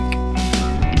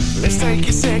take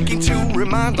a second to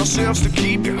remind ourselves to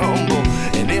keep it humble.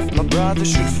 And if my brother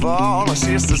should fall, our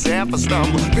sisters ever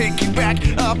stumble, pick you back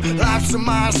up, life's a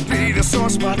mile speed, a sore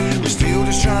spot. We're still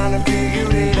just trying to figure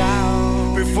it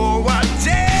out before we're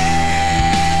dead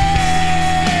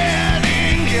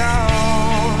and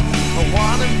gone. I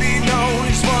wanna be known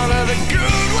as one of the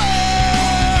good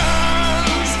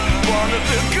ones, one of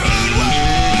the good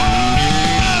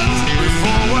ones,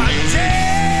 before we're dead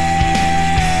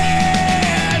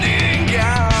and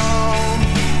gone.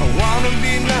 I wanna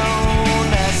be known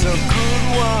as a good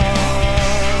one,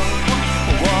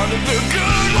 one of the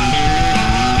good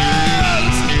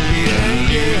ones. Yeah,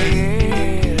 yeah,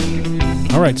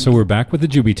 yeah. All right, so we're back with the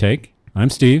Jubie Take. I'm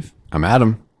Steve. I'm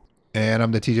Adam. And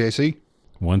I'm the TJC.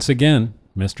 Once again,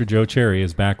 Mr. Joe Cherry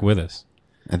is back with us.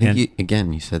 I think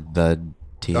you said the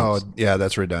T's. Oh, yeah,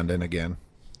 that's redundant again.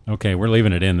 Okay, we're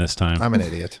leaving it in this time. I'm an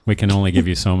idiot. We can only give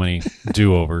you so many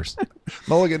do-overs.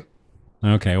 Mulligan.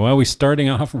 Okay, well, we're starting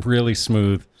off really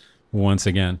smooth once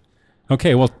again.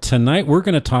 Okay, well, tonight we're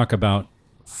going to talk about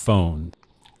phone.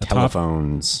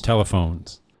 Telephones.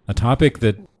 A topic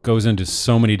that goes into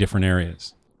so many different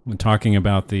areas. When talking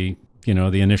about the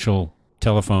initial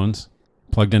telephones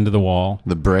plugged into the wall.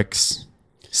 The bricks,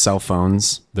 cell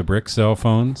phones. The brick cell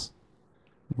phones.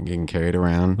 Getting carried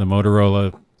around. The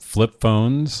Motorola flip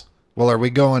phones. Well, are we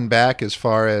going back as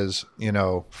far as,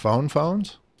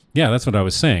 phones? Yeah, that's what I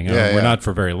was saying. Yeah, we're not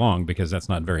for very long because that's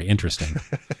not very interesting.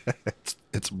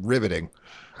 It's riveting.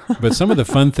 But some of the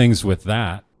fun things with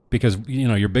that, because,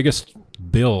 your biggest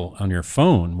bill on your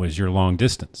phone was your long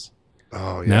distance.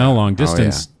 Oh, yeah. Now long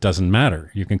distance doesn't matter.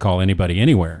 You can call anybody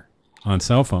anywhere on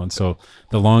cell phone. So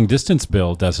the long distance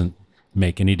bill doesn't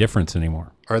make any difference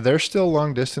anymore. Are there still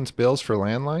long distance bills for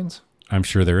landlines? I'm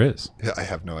sure there is. Yeah, I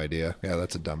have no idea. Yeah,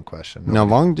 that's a dumb question. Now,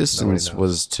 long distance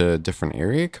was to a different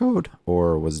area code,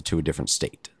 or was it to a different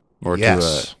state? Or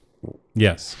yes.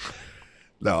 Yes.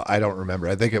 No, I don't remember.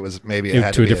 I think it was maybe It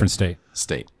had to a different state.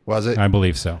 Was it? I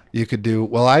believe so. You could do,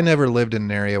 well, I never lived in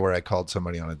an area where I called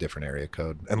somebody on a different area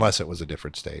code, unless it was a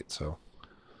different state. So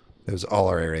it was all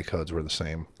our area codes were the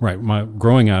same. Right.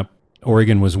 Growing up,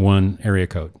 Oregon was one area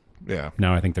code. Yeah.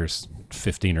 Now I think there's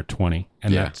 15 or 20,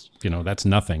 and that's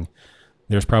nothing.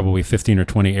 There's probably 15 or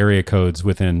 20 area codes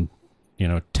within,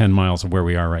 10 miles of where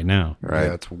we are right now. Right.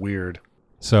 Yeah, it's weird.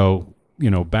 So,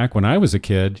 back when I was a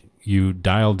kid, you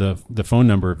dialed the phone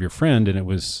number of your friend, and it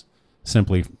was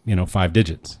simply, 5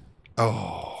 digits.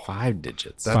 Oh, 5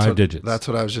 digits. Five digits. That's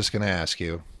what I was just going to ask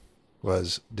you.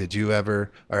 Did you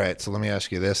ever? All right, so let me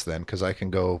ask you this then, because I can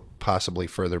go possibly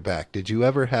further back. Did you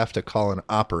ever have to call an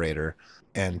operator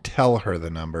and tell her the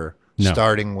number,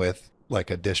 starting with like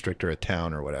a district or a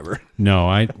town or whatever? No,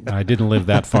 I didn't live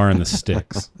that far in the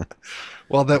sticks.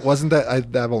 Well,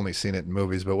 I've only seen it in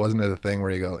movies, but wasn't it a thing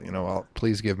where you go, well,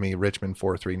 please give me Richmond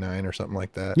 439 or something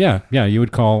like that? Yeah, you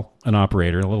would call an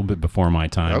operator a little bit before my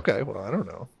time. Okay, well, I don't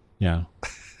know. Yeah.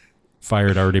 Fire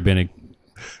had already been,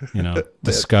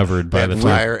 discovered by the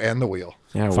fire and the wheel.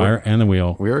 Yeah, fire and the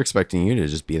wheel. We were expecting you to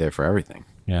just be there for everything.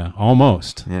 Yeah,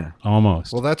 almost. Yeah.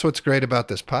 Almost. Well, that's what's great about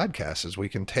this podcast is we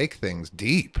can take things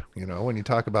deep. When you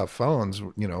talk about phones,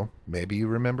 maybe you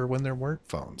remember when there weren't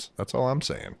phones. That's all I'm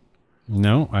saying.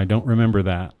 No, I don't remember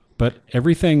that. But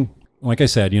everything, like I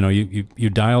said, you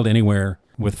dialed anywhere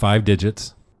with 5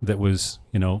 digits that was,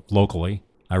 locally.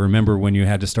 I remember when you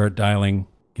had to start dialing,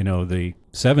 the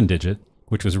 7 digit,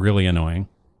 which was really annoying.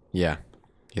 Yeah.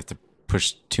 You have to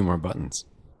push 2 more buttons.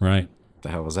 Right. What the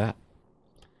hell was that?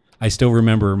 I still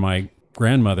remember my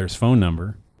grandmother's phone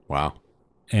number. Wow.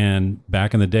 And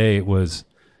back in the day, it was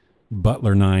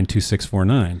Butler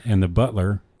 92649, and the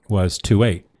Butler was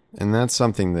 28. And that's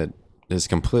something that is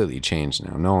completely changed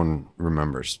now. No one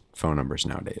remembers phone numbers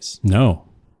nowadays. No.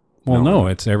 Well, no,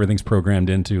 everything's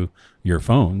programmed into your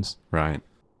phones. Right.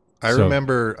 I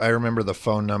remember the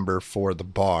phone number for the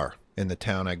bar in the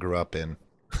town I grew up in.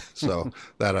 So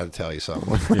that ought to tell you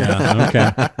something.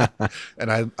 Yeah, okay.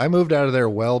 And I moved out of there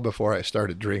well before I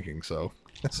started drinking. So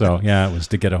yeah, it was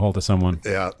to get a hold of someone.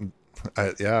 Yeah.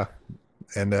 Yeah.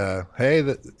 And,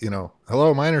 hey,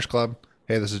 hello, Miners Club.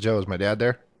 Hey, this is Joe. Is my dad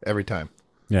there? Every time.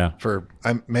 Yeah. For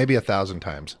maybe 1,000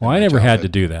 times. Well, I never had to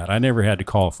do that. I never had to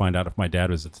call to find out if my dad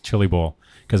was at the Chili Bowl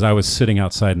because I was sitting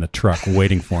outside in the truck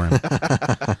waiting for him.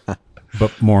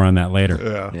 But more on that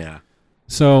later. Yeah.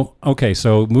 So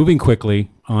moving quickly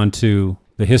on to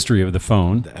the history of the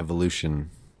phone. The evolution.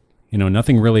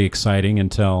 Nothing really exciting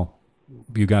until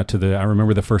you got to I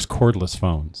remember the first cordless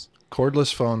phones.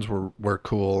 Cordless phones were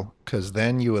cool because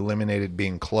then you eliminated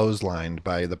being clotheslined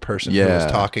by the person who was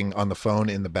talking on the phone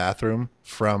in the bathroom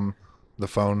from the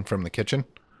phone from the kitchen.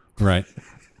 Right.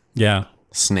 Yeah.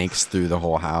 Snakes through the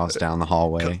whole house, down the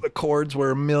hallway. The cords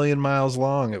were 1,000,000 miles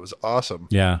long. It was awesome.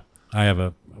 Yeah, I have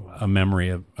a memory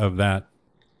of that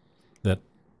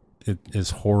it is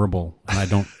horrible, and I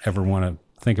don't ever want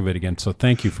to think of it again. So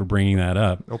thank you for bringing that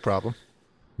up. No problem.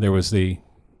 There was the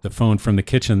phone from the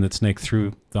kitchen that snaked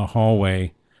through the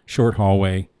hallway, short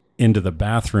hallway, into the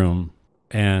bathroom,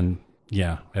 and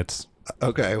yeah, it's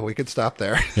Okay, we could stop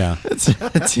there. yeah.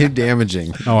 It's too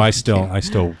damaging. Oh, I still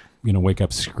wake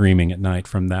up screaming at night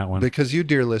from that one. Because you,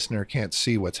 dear listener, can't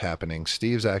see what's happening.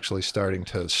 Steve's actually starting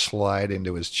to slide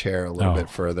into his chair a little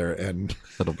bit further, and A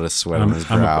little bit of sweat on his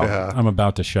brow. I'm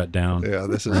about to shut down. yeah,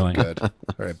 this is Really. good. All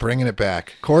right, bringing it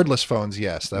back. Cordless phones,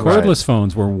 yes. That Cordless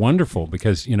phones were wonderful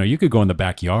because, you could go in the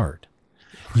backyard.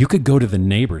 You could go to the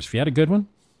neighbors. If you had a good one,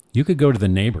 you could go to the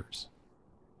neighbors.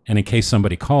 And in case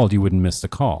somebody called, you wouldn't miss the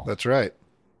call. That's right.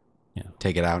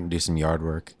 Take it out and do some yard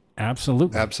work.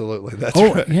 Absolutely. Absolutely. That's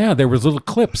Oh, right. yeah, there was little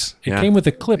clips. It Yeah. came with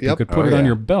a clip. You Yep. could put Oh, it on yeah.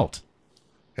 your belt.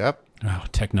 Yep. Oh,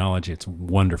 technology. It's a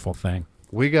wonderful thing.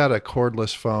 We got a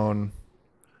cordless phone.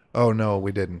 Oh, no,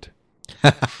 we didn't.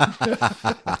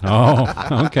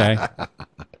 Oh, okay.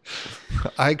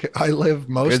 I live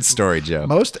Good story, Joe.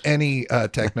 most any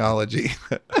technology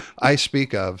I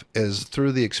speak of is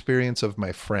through the experience of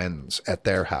my friends at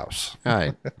their house. All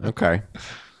right. Okay.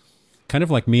 Kind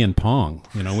of like me and Pong.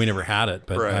 We never had it,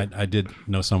 but Right. I did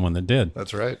know someone that did.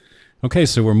 That's right. Okay,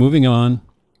 so we're moving on,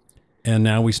 and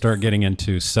now we start getting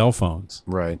into cell phones.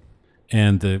 Right.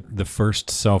 And the first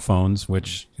cell phones,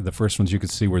 which the first ones you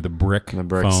could see were the brick The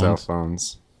brick phones. cell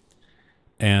phones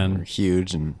are And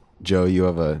huge. And Joe, you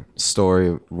have a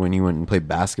story when you went and played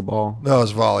basketball. No, it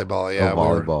was volleyball. Yeah, Oh,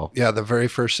 volleyball. yeah, the very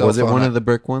first cell Was it phone. one of the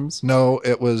brick ones? No,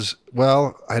 it was,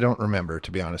 well, I don't remember,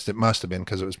 to be honest. It must have been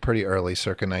because it was pretty early,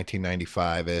 circa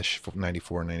 1995-ish,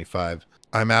 94, 95.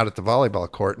 I'm out at the volleyball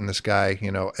court, and this guy,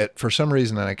 for some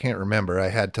reason, and I can't remember, I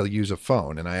had to use a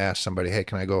phone. And I asked somebody, hey,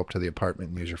 can I go up to the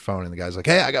apartment and use your phone? And the guy's like,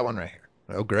 hey, I got one right here.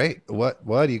 Oh, great. What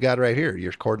do you got right here?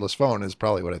 Your cordless phone is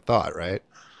probably what I thought, right?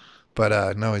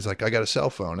 But no, he's like, I got a cell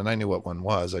phone. And I knew what one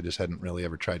was. I just hadn't really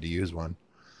ever tried to use one.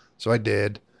 So I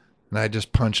did. And I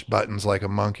just punched buttons like a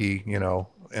monkey,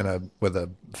 with a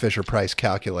Fisher-Price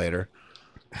calculator.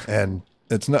 And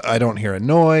it's not, I don't hear a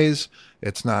noise.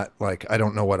 It's not like I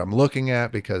don't know what I'm looking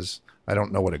at because I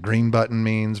don't know what a green button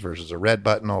means versus a red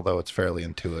button, although it's fairly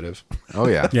intuitive. Oh,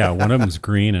 yeah. yeah, one of them's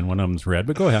green and one of them's red,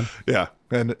 but go ahead. Yeah.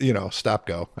 And, stop,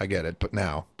 go. I get it.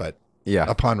 But Yeah.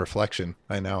 upon reflection,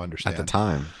 I now understand. At the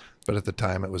time. But at the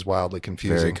time, it was wildly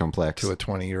confusing. Very complex. To a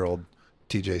 20-year-old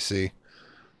TJC.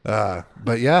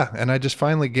 But yeah, and I just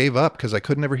finally gave up because I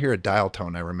could never hear a dial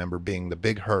tone. I remember being the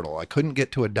big hurdle. I couldn't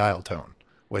get to a dial tone,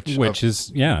 which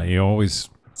Is, yeah, you always,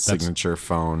 Signature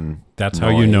phone. that's how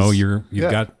you know noise. you've Yeah.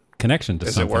 got connection to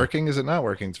is something. it working? Is it not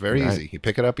working? It's very Right. easy. You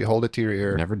pick it up, you hold it to your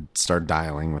ear. Never start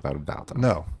dialing without a dial tone.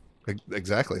 No,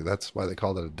 exactly. That's why they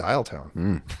called it a dial tone.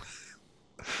 Mm.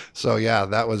 So yeah,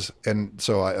 that was, and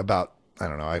so I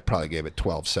don't know, I probably gave it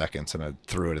 12 seconds and I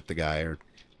threw it at the guy, or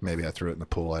maybe I threw it in the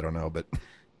pool. I don't know, but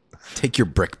Take your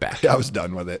brick back. I was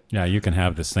done with it. Yeah, you can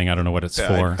have this thing. I don't know what it's Yeah,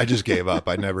 for. I just gave up.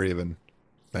 I never even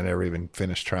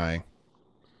finished trying.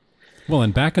 Well,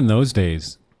 and back in those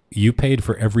days, you paid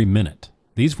for every minute.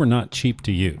 These were not cheap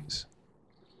to use.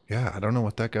 Yeah, I don't know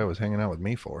what that guy was hanging out with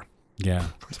me for. Yeah,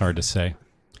 it's hard to say.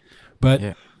 But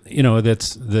Yeah.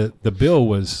 that's the bill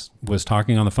was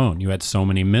talking on the phone. You had so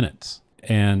many minutes.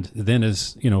 And then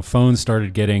as, phones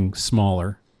started getting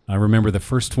smaller, I remember the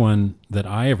first one that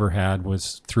I ever had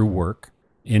was through work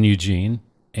in Eugene,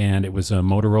 and it was a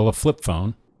Motorola flip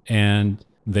phone, and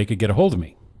they could get a hold of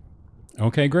me.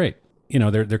 Okay, great.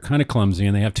 They're kind of clumsy,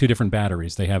 and they have two different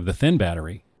batteries. They have the thin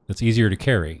battery that's easier to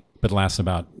carry, but lasts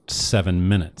about 7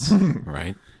 minutes.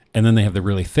 Right. And then they have the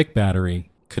really thick battery.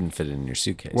 Couldn't fit it in your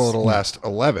suitcase. Well, it'll last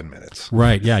 11 minutes.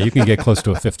 Right, yeah, you can get close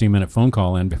to a 15-minute phone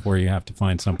call in before you have to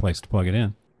find some place to plug it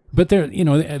in. But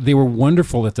they were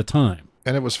wonderful at the time.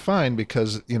 And it was fine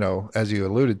because, as you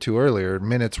alluded to earlier,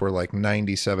 minutes were like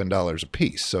 $97 a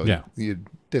piece. So Yeah. you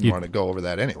didn't want to go over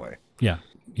that anyway. Yeah,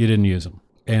 you didn't use them.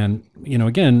 And,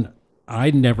 again,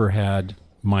 I never had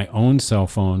my own cell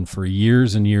phone for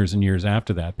years and years and years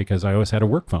after that because I always had a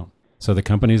work phone. So the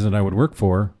companies that I would work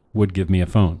for would give me a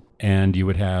phone, and you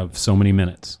would have so many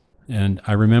minutes. And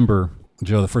I remember,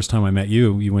 Joe, the first time I met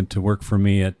you, you went to work for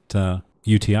me at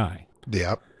UTI.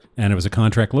 Yep. And it was a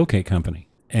contract locate company.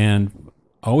 And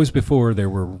always before, there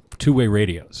were two-way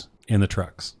radios in the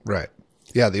trucks. Right.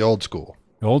 Yeah, the old school.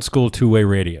 Old school two-way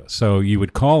radio. So you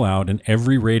would call out, and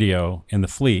every radio in the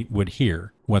fleet would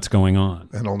hear what's going on.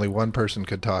 And only one person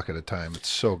could talk at a time. It's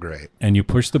so great. And you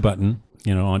push the button,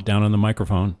 down on the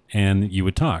microphone, and you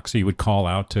would talk. So you would call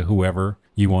out to whoever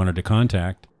you wanted to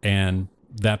contact, and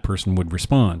that person would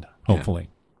respond, hopefully.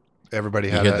 Everybody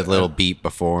You had get the little beep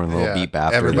before and the little beep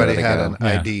after. Everybody They had gotta an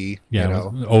get ID. Yeah, You it know.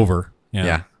 was over.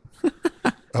 Yeah.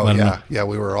 Oh Let 'em yeah, know. yeah.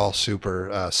 We were all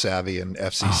super savvy and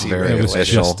FCC very It was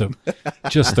regulated.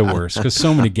 just the worst, because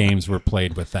so many games were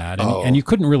played with that, and you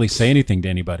couldn't really say anything to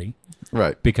anybody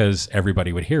Right. because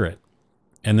everybody would hear it.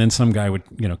 And then some guy would,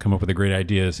 come up with a great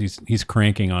ideas. He's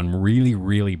cranking on really,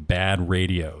 really bad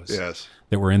radios Yes.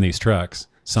 that were in these trucks.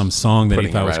 Some song that Putting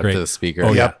he it thought right was up great. to the speaker.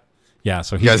 Oh Yep. yeah.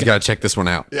 So You guys got to check this one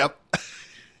out. Yep.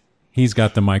 he's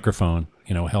got the microphone,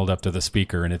 held up to the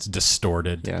speaker, and it's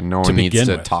distorted. Yeah, no one needs begin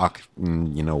to with. talk,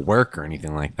 work or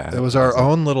anything like that. It was our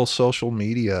own little social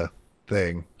media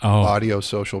thing. Oh. Audio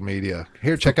social media.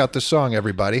 Here, check out this song,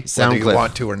 everybody. Sound whether you clip.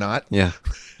 want to or not. Yeah.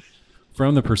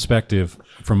 From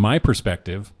my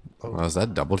perspective, Well, is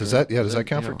that double? Does that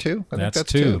count for two? I think that's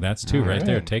two. That's two right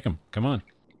there. right. Take them. Come on.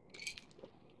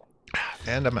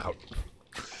 And I'm out.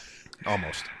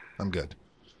 Almost. I'm good.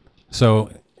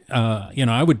 So,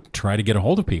 I would try to get a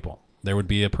hold of people. There would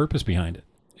be a purpose behind it.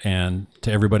 And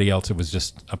to everybody else, it was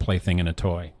just a plaything and a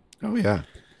toy. Oh yeah.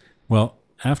 Well,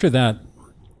 after that,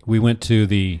 we went to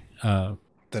the The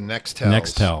Nextels.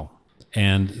 Nextel,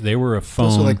 and they were a phone.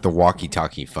 Those are like the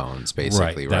walkie-talkie phones,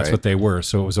 basically, right? That's what they were.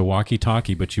 So it was a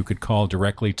walkie-talkie, but you could call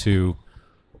directly to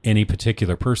any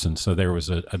particular person. So there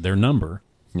was their number.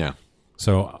 Yeah.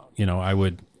 So, I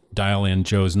would dial in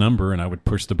Joe's number, and I would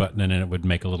push the button, and it would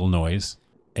make a little noise.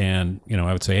 And,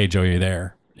 I would say, "Hey, Joe, you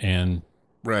there?" And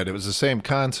Right. It was the same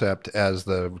concept as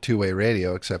the two-way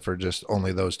radio, except for just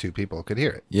only those two people could hear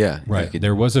it. Yeah. right, You could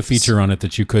there was a feature on it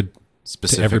that you could to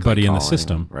specifically everybody in the call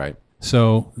system. Right.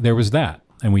 So there was that,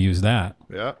 and we used that.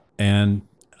 Yeah. And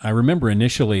I remember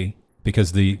initially,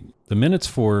 because the minutes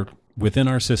for within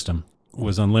our system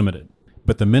was unlimited,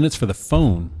 but the minutes for the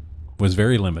phone was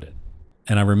very limited.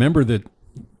 And I remember that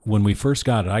when we first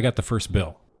got it, I got the first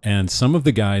bill, and some of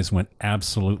the guys went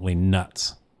absolutely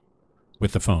nuts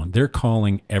with the phone. They're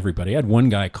calling everybody. I had one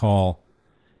guy call.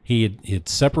 He had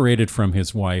separated from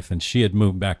his wife, and she had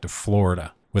moved back to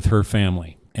Florida with her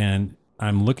family. And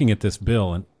I'm looking at this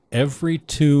bill, and every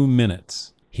 2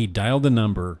 minutes he dialed the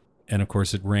number, and of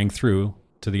course it rang through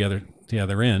to the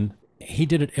other end. He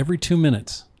did it every 2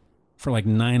 minutes for like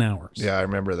 9 hours. Yeah, I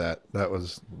remember that. That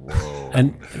was whoa.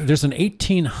 And there's an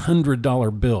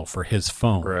 $1,800 bill for his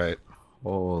phone. Right.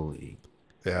 Holy.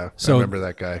 Yeah. So I remember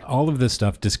that guy. all of this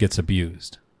stuff just gets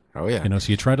abused. Oh yeah.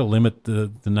 So you try to limit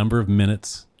the number of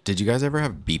minutes. Did you guys ever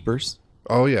have beepers?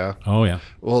 Oh yeah. Oh yeah.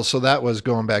 Well, so that was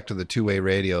going back to the two-way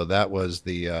radio. That was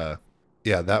that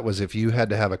was if you had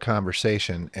to have a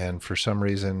conversation and for some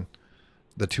reason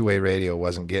the two-way radio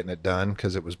wasn't getting it done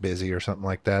because it was busy or something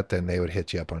like that, then they would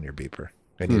hit you up on your beeper,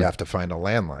 and you'd have to find a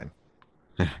landline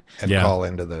and Yeah. call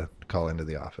into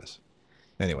the office.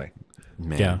 Anyway,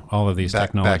 Man. Yeah. All of these back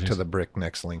technologies. to the brick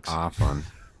next links. Fun.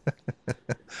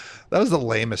 That was the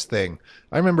lamest thing.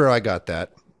 I remember I got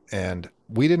that, and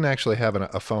we didn't actually have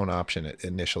a phone option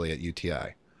initially at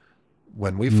UTI.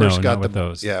 When we first No, got not with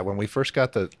those. Yeah, when we first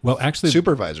got the Well, actually,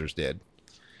 supervisors did,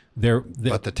 but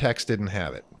but the techs didn't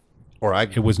have it. Or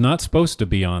it was not supposed to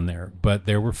be on there, but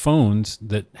there were phones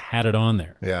that had it on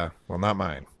there. yeah, well, not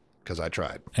mine, because I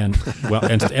tried. And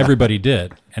and everybody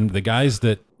did. And the guys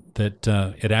that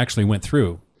it actually went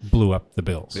through blew up the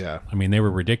bills. Yeah. I mean, they were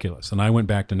ridiculous. And I went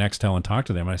back to Nextel and talked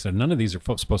to them. I said, none of these are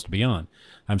supposed to be on.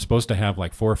 I'm supposed to have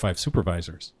like 4 or 5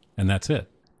 supervisors, and that's it.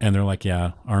 And they're like,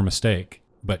 yeah, our mistake,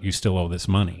 but you still owe this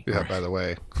money. Yeah, by the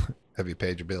way, have you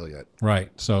paid your bill yet?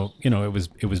 Right. So, it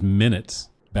was minutes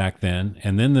back then.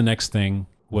 And then the next thing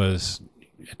was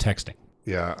texting.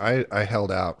 Yeah, I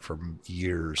held out for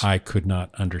years. I could not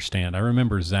understand. I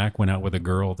remember Zach went out with a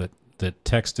girl that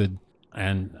texted,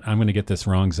 and I'm going to get this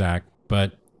wrong, Zach,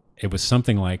 but it was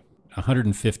something like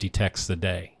 150 texts a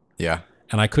day. Yeah.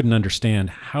 And I couldn't understand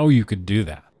how you could do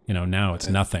that. Now it's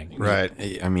nothing. Right.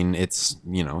 I mean, it's,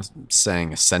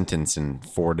 saying a sentence in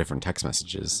 4 different text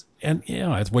messages. And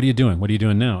it's, what are you doing? What are you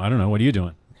doing now? I don't know. What are you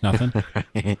doing? Nothing. What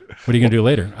are you going to do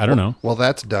later? I don't know. Well,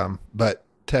 that's dumb. But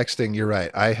texting, you're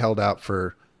right. I held out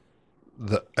for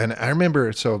and I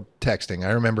remember, texting,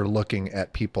 I remember looking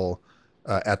at people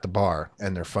at the bar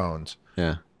and their phones.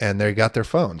 Yeah. And they got their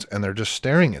phones and they're just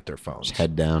staring at their phones.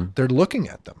 Head down. They're looking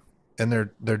at them and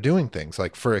they're doing things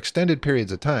like for extended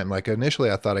periods of time. Like initially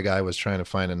I thought a guy was trying to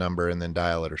find a number and then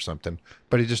dial it or something,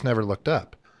 but he just never looked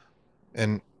up.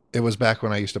 And it was back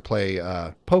when I used to play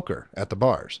poker at the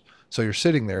bars. So you're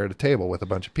sitting there at a table with a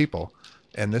bunch of people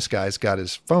and this guy's got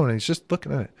his phone and he's just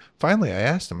looking at it. Finally, I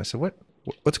asked him, I said,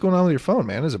 what's going on with your phone,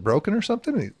 man? Is it broken or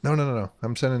something? And he, no.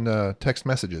 I'm sending text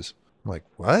messages. I'm like,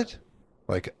 what?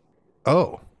 Like,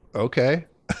 oh, okay.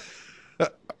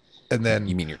 And then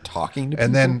You mean you're talking to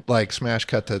and people? then like smash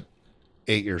cut to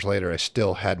 8 years later, I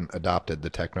still hadn't adopted the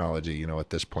technology. You know, at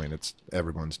this point, it's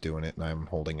everyone's doing it, and I'm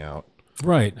holding out.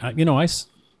 Right.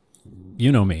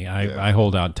 You know me. I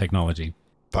hold out technology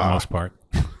for the most part.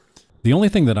 The only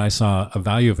thing that I saw a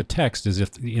value of a text is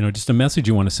if, just a message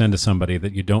you want to send to somebody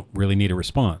that you don't really need a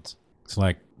response. It's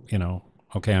like,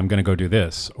 okay, I'm going to go do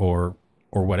this or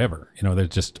whatever. They're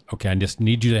just, okay, I just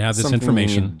need you to have this Something you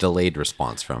information. need delayed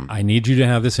response from. I need you to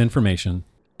have this information,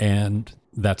 and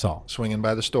that's all. Swinging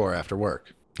by the store after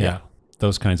work. Yeah.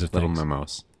 Those kinds of Little things.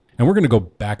 memos. And we're going to go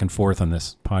back and forth on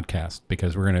this podcast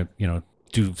because we're going to,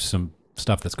 do some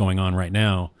stuff that's going on right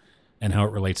now and how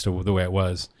it relates to the way it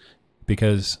was.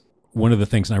 Because one of the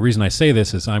things, and the reason I say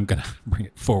this is I'm going to bring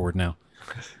it forward now.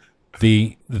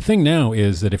 The thing now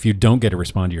is that if you don't get a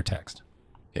respond to your text,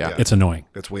 Yeah. it's annoying.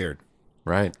 That's weird.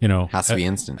 Right. Has to be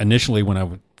instant. Initially, when I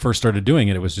first started doing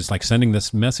it, it was just like sending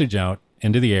this message out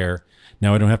into the air.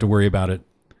 Now I don't have to worry about it.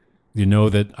 You know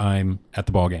that I'm at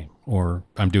the ball game, or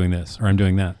I'm doing this, or I'm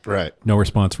doing that. Right. No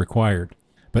response required.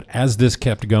 But as this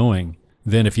kept going,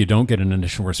 then if you don't get an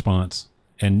initial response,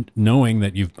 and knowing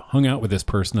that you've hung out with this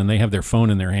person and they have their phone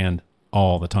in their hand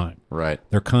all the time, Right.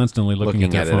 they're constantly looking at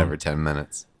their phone. it every 10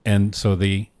 minutes. And so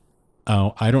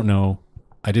I don't know,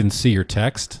 I didn't see your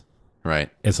text. Right.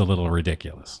 It's a little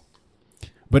ridiculous.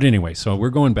 But anyway, so we're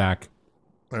going back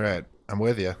All right. I'm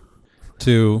with you.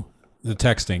 to the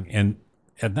texting. And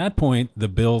at that point, the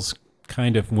bills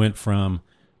kind of went from,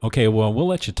 okay, well, we'll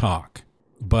let you talk,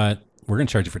 but we're going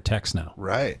to charge you for text now.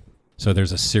 Right. So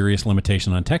there's a serious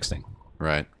limitation on texting.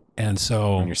 Right. And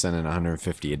so, When you're sending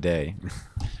 150 a day,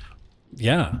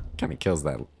 yeah. kind of kills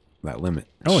that limit.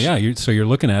 Oh, yeah. So you're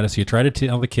looking at it. So you try to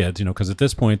tell the kids, because at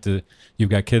this point, you've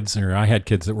got kids, or I had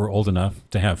kids that were old enough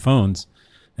to have phones.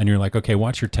 And you're like, okay,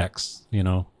 watch your texts,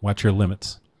 watch your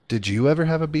limits. Did you ever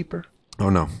have a beeper? Oh,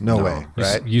 no. No way.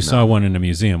 Right. You saw one in a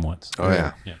museum once. Oh,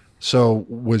 yeah. So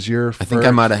was your I think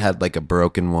I might have had like a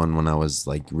broken one when I was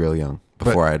like real young,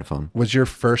 before I had a phone. Was your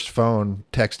first phone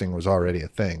texting was already a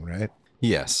thing, right?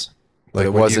 Yes. Like But it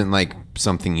when wasn't like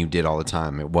something you did all the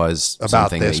time. It was About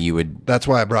something this. that you would. That's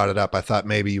why I brought it up. I thought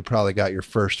maybe you probably got your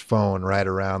first phone right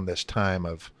around this time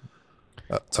of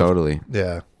Totally.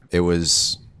 yeah. It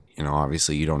was,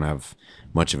 obviously you don't have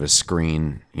much of a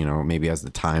screen, maybe has the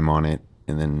time on it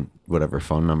and then whatever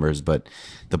phone numbers, but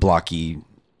the blocky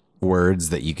words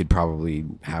that you could probably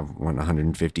have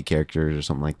 150 characters or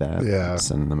something like that. Yeah.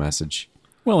 Send the message.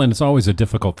 Well, and it's always a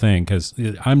difficult thing because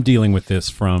I'm dealing with this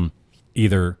from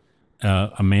either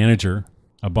a manager,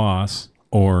 a boss,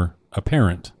 or a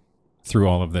parent through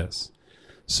all of this.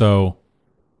 So,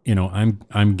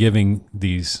 I'm giving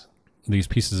these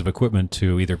pieces of equipment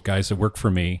to either guys that work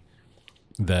for me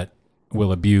that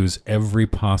will abuse every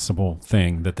possible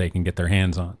thing that they can get their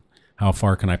hands on. How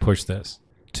far can I push this?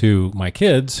 To my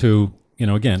kids who,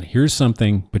 again, here's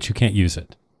something, but you can't use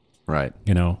it. Right.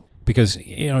 Because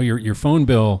your phone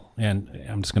bill, and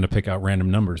I'm just going to pick out random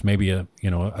numbers. Maybe a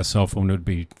cell phone would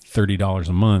be $30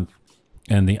 a month,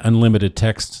 and the unlimited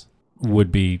text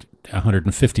would be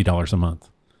 $150 a month.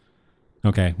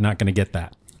 Okay, not going to get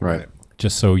that. Right.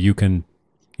 Just so you can,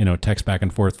 text back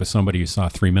and forth with somebody you saw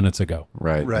 3 minutes ago.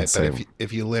 Right. Right. Let's But say-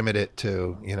 if you limit it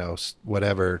to,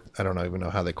 whatever, I don't even know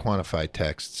how they quantify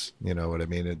texts. You know what I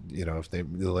mean? If they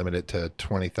limit it to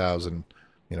 20,000,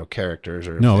 characters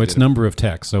or. if No, they it's did it- number of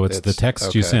texts. So it's the It's-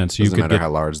 text you okay. send. So you doesn't could matter get how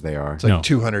large they are. It's like No.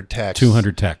 200 texts.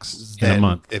 200 texts in a Then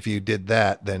month. If you did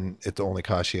that, then it only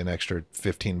cost you an extra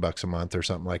 $15 a month or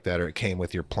something like that, or it came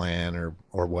with your plan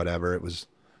or whatever. It was,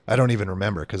 I don't even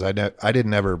remember because I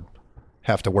didn't ever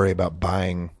have to worry about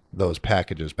buying those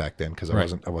packages back then because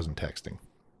Right. I wasn't texting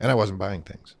and I wasn't buying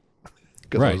things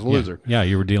because Right. I was a loser. Yeah,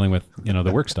 you were dealing with,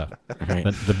 the work stuff. Right.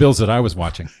 The bills that I was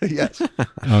watching. Yes.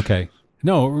 Okay.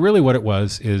 No, really what it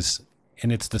was is,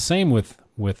 and it's the same with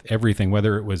everything,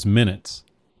 whether it was minutes,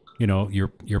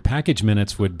 your package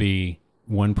minutes would be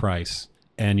one price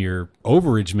and your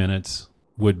overage minutes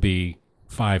would be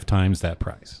 5 times that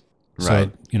price. Right.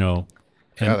 So,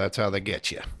 Yeah, that's how they get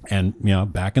you. and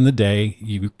back in the day,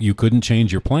 you couldn't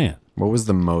change your plan. What was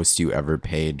the most you ever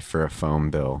paid for a phone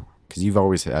bill? Because you've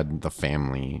always had the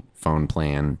family phone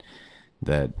plan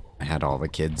that had all the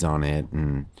kids on it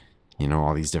and,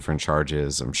 all these different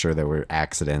charges. I'm sure there were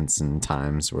accidents and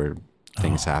times where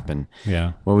things happen.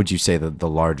 Yeah. What would you say that the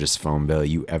largest phone bill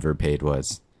you ever paid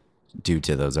was due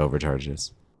to those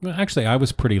overcharges? Well, actually, I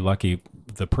was pretty lucky.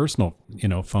 The personal,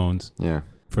 phones Yeah.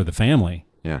 for the family,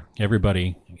 Yeah.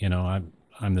 everybody,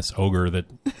 I'm this ogre that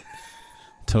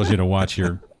tells you to watch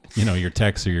your, your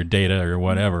texts or your data or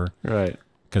whatever, Right.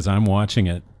 because I'm watching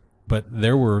it. But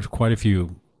there were quite a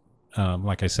few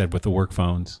like I said, with the work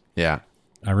phones. Yeah.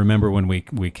 I remember when we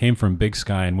came from Big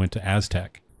Sky and went to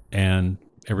Aztec, and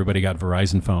everybody got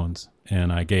Verizon phones,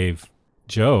 and I gave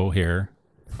Joe here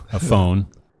a phone,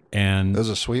 and It was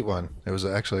a sweet one. It was a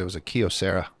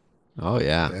Kyocera. Oh,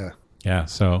 yeah. Yeah. yeah,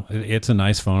 so it's a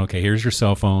nice phone. Okay, here's your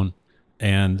cell phone,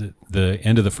 and the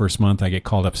end of the first month, I get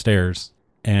called upstairs,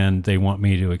 and they want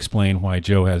me to explain why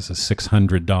Joe has a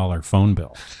 $600 phone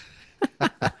bill,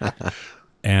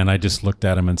 and I just looked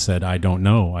at him and said, "I don't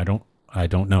know. I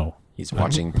don't know." He's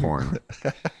watching porn.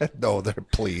 No,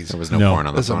 please. There was no No. porn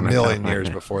on the This is a phone. million years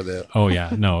before that. Oh yeah,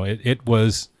 no, it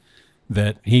was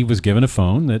that he was given a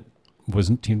phone that he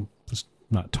was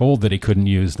not told that he couldn't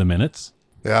use the minutes.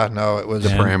 Yeah, no, it was The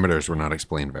parameters were not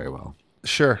explained very well.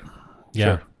 sure. Yeah,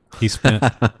 Sure. he spent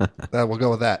We'll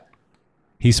go with that.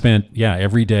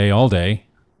 every day, all day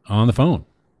on the phone.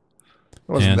 It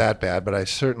wasn't And- that bad, but I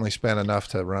certainly spent enough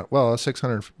to run. Well, a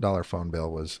 $600 phone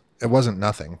bill it wasn't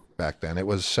nothing back then. It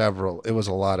was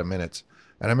a lot of minutes.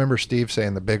 And I remember Steve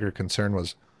saying the bigger concern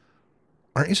was,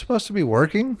 aren't you supposed to be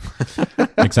working?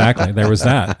 Exactly, there was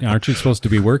that. Aren't you supposed to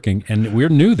be working? And we're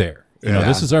new there. You know, Yeah.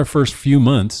 this is our first few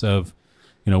months of,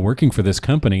 working for this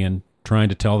company and trying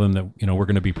to tell them that we're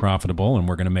going to be profitable and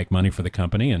we're going to make money for the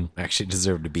company and I actually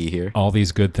deserve to be here. all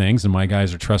these good things. And my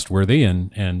guys are trustworthy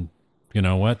and you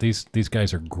know what? These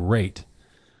guys are great.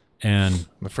 And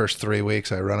The first 3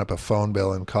 weeks, I run up a phone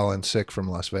bill and call in sick from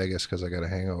Las Vegas because I got a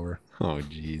hangover. Oh,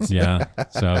 jeez. yeah,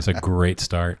 so it's a great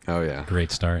start. Oh, yeah.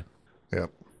 Great start.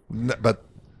 Yep. But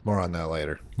more on that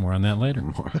later. More on that later.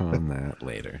 More on that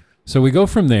later. So we go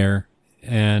from there,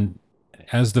 and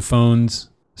as the phones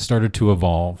started to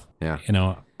evolve, Yeah.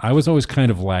 I was always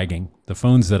kind of lagging. The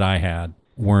phones that I had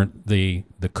weren't the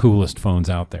coolest phones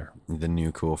out there. The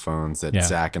new cool phones that Yeah.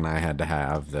 Zach and I had to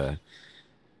have.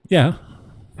 Yeah.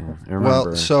 I remember.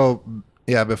 Well, so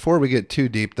yeah, before we get too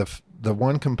deep, the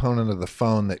one component of the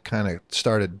phone that kind of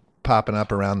started popping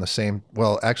up around the same,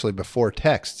 well, actually before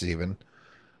texts even,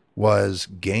 was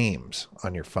games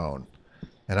on your phone.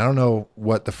 And I don't know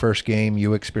what the first game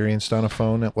you experienced on a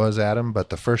phone it was, Adam, but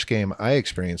the first game I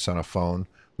experienced on a phone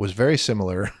was very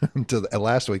similar to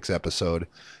last week's episode.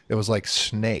 It was like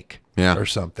Snake Yeah. or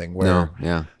something where No,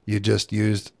 yeah. you just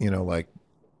used, like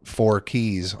 4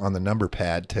 keys on the number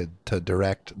pad to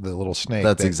direct the little snake.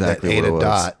 That's that exactly ate what it a was.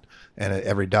 dot, and at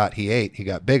every dot he ate, he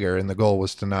got bigger, and the goal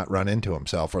was to not run into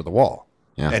himself or the wall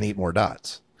Yeah. and eat more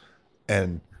dots.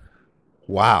 And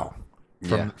wow,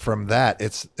 Yeah. from that,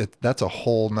 that's a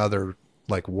whole nother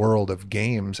like world of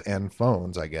games and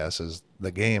phones. I guess is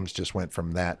the games just went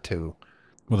from that to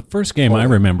Well, the first game I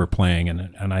remember playing,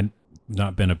 and I'd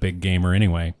not been a big gamer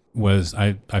anyway, was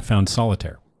I found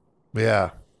Solitaire.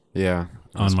 yeah. Yeah.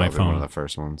 On That's my probably one phone. of the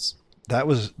first ones. That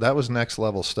was next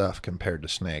level stuff compared to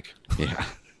Snake. Yeah.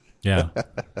 Yeah.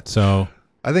 So,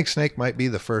 I think Snake might be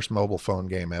the first mobile phone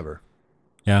game ever.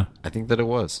 yeah, I think that it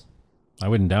was. I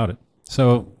wouldn't doubt it.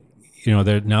 So,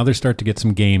 now they start to get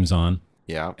some games on,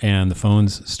 Yeah. and the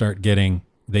phones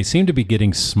they seem to be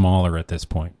getting smaller at this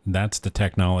point. That's the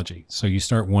technology. So you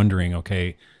start wondering,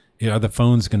 okay, are the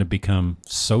phones going to become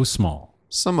so small?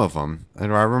 Some of them.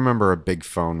 And I remember a big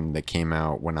phone that came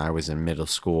out when I was in middle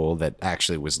school that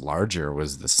actually was larger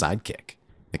was the Sidekick.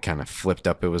 It kind of flipped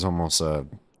up. It was almost a,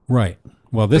 Right.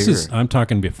 Well, Bigger. I'm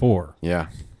talking before. yeah.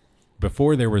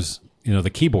 Before there was, the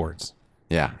keyboards.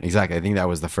 Yeah, exactly. I think that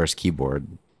was the first keyboard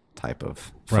type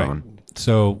of phone. Right.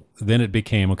 So then it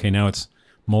became, okay, now it's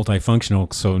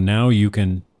multifunctional. So now you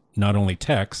can not only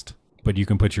text, but you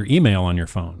can put your email on your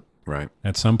phone. Right.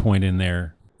 At some point in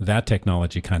there, that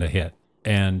technology kind of hit.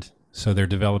 And so they're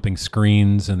developing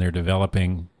screens and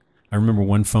I remember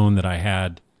one phone that I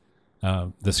had,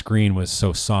 the screen was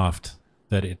so soft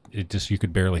that it just, you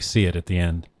could barely see it at the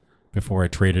end before I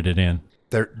traded it in.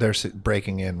 They're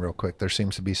breaking in real quick. There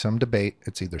seems to be some debate.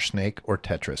 It's either Snake or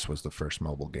Tetris was the first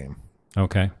mobile phone game.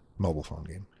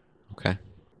 Okay.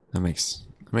 That makes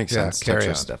Yeah, sense. carry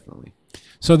Tetris, on. definitely.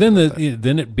 So then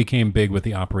then it became big with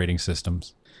the operating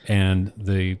systems and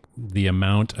the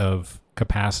amount of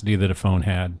capacity that a phone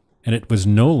had. And it was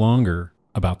no longer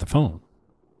about the phone.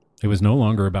 It was no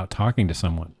longer about talking to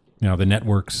someone. The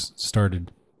networks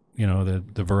started, the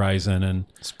Verizon and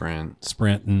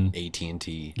Sprint and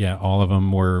AT&T. yeah, all of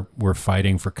them were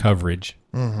fighting for coverage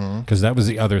because that was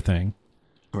the other thing.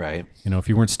 Right. If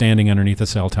you weren't standing underneath a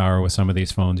cell tower with some of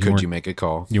these phones, Could you make a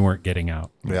call? you weren't getting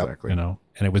out. Yep. Exactly.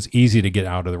 And it was easy to get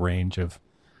out of the range of,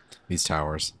 These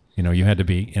towers. you had to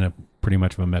be in a pretty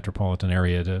much of a metropolitan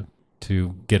area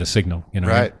to get a signal. You know,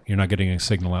 Right. You're not getting a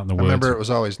signal out in the I woods. remember it was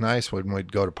always nice when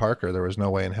we'd go to Parker. There was no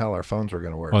way in hell our phones were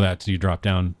going to work. Well, you drop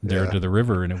down there Yeah. to the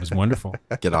river, and it was wonderful.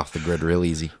 Get off the grid real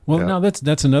easy. Well, Yeah. now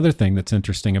that's another thing that's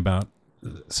interesting about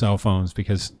cell phones,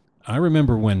 because I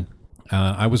remember when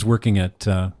I was working at,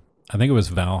 I think it was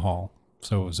Valhall,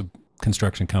 so it was a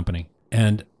construction company,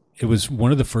 and it was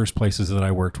one of the first places that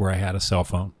I worked where I had a cell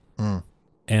phone.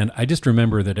 And I just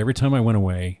remember that every time I went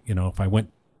away, you know, if I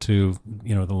went to,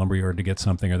 you know, the lumberyard to get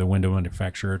something, or the window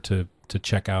manufacturer to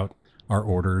check out our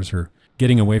orders, or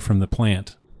getting away from the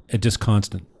plant, it just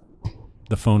constant.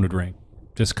 The phone would ring.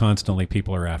 Just constantly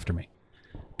people are after me.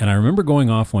 And I remember going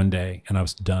off one day and I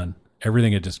was done.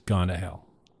 Everything had just gone to hell.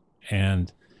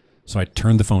 And so I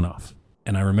turned the phone off.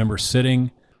 And I remember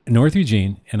sitting in North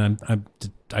Eugene, and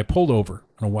I pulled over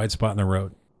on a wide spot in the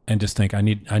road and just think, I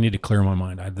need to clear my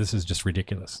mind. This is just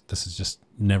ridiculous. This is just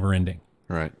never ending.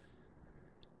 Right.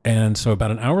 And so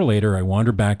about an hour later, I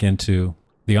wandered back into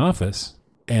the office,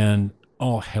 and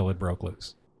all hell had broke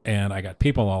loose. And I got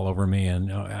people all over me,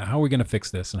 and how are we going to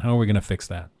fix this? And how are we going to fix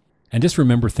that? And just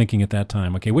remember thinking at that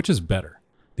time, okay, which is better?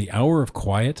 The hour of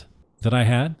quiet that I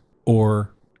had,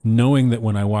 or knowing that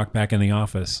when I walk back in the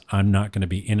office, I'm not going to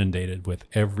be inundated with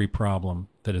every problem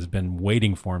that has been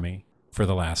waiting for me for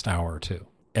the last hour or two.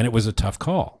 And it was a tough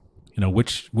call. You know,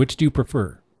 which do you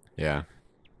prefer? Yeah.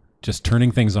 Just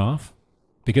turning things off?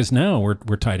 Because now we're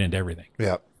tied into everything.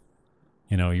 Yeah.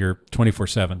 You know, you're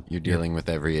 24/7. You're dealing with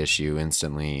every issue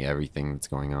instantly, everything that's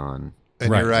going on. And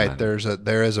Right. you're right.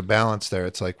 There is a balance there.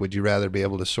 It's like, would you rather be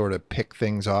able to sort of pick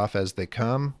things off as they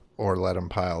come, or let them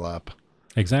pile up?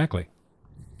 Exactly.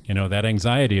 You know, that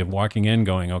anxiety of walking in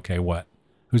going, okay, what?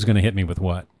 Who's going to hit me with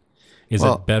what? Is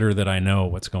Well- it better that I know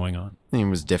what's going on? I think it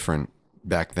was different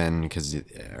back then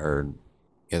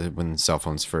when cell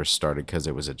phones first started, because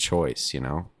it was a choice, you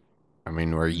know? I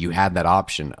mean, where you had that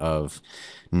option of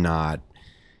not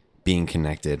being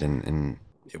connected, and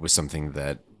it was something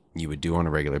that you would do on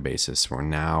a regular basis, where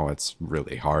now it's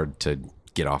really hard to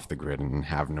get off the grid and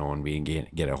have no one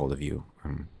get a hold of you.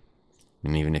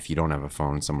 And even if you don't have a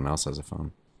phone, someone else has a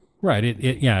phone. Right.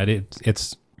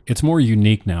 It's more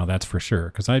unique now, that's for sure.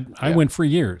 Because I went for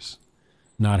years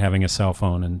not having a cell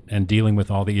phone and dealing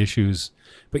with all the issues,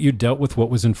 but you dealt with what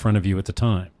was in front of you at the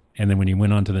time. And then when you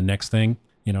went on to the next thing,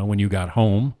 you know, when you got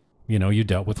home, you know, you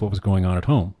dealt with what was going on at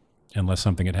home, unless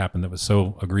something had happened that was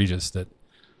so egregious that,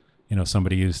 you know,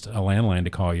 somebody used a landline to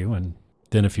call you. And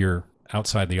then if you're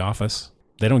outside the office,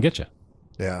 they don't get you.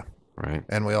 Yeah. Right.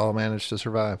 And we all managed to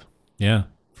survive. Yeah.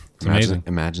 It's amazing.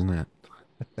 Imagine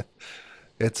that.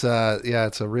 It's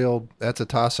that's a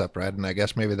toss up, right? And I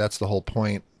guess maybe that's the whole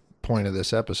point of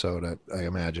this episode, I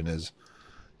imagine, is,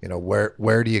 you know,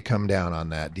 where do you come down on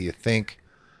that? Do you think,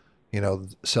 you know,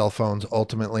 cell phones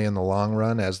ultimately in the long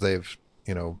run, as they've,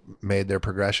 you know, made their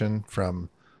progression from,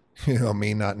 you know,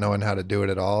 me not knowing how to do it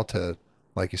at all to,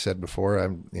 like you said before,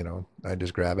 I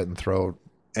just grab it and throw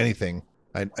anything.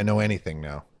 I know anything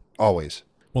now, always.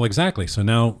 Well, exactly. So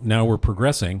now we're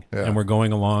progressing, and we're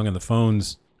going along, and the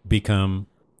phones become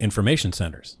information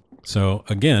centers. So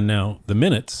again, now the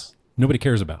minutes, nobody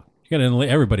cares about.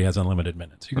 Everybody has unlimited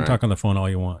minutes. You can talk on the phone all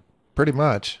you want. Pretty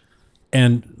much.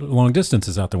 And long distance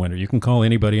is out the window. You can call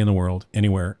anybody in the world,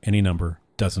 anywhere, any number,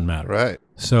 doesn't matter. Right.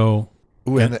 So,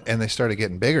 Ooh, and they started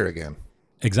getting bigger again.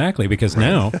 exactly, because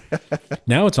now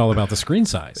it's all about the screen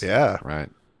size. Yeah. Right.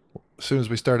 As soon as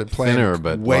we started playing Thinner,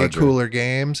 but way larger. cooler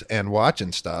games and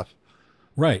watching stuff,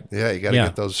 Right. yeah, you got to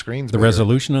get those screens The bigger.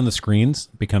 resolution on the screens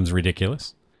becomes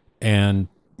ridiculous. And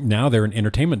now they're an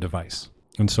entertainment device.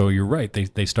 And so you're right.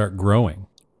 They start growing.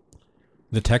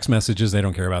 The text messages, they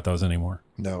don't care about those anymore.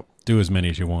 No, Do as many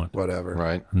as you want. whatever.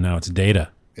 Right. And now it's data.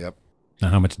 Yep. Now,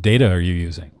 how much data are you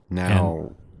using?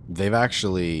 Now, they've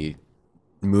actually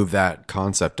moved that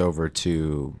concept over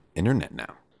to internet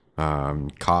now.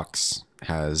 Cox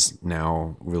has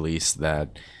now released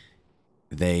that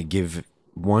they give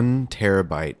 1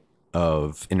 terabyte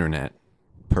of internet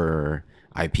per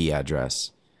IP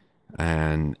address,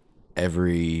 and I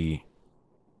believe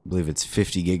it's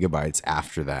 50 gigabytes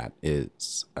after that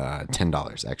is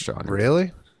 $10 extra on it.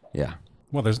 Really? Yeah.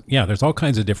 Well, there's all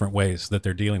kinds of different ways that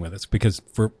they're dealing with this, because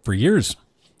for years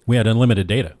we had unlimited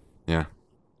data Yeah.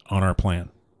 on our plan.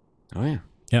 Oh, yeah.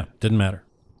 Yeah, didn't matter.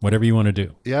 Whatever you want to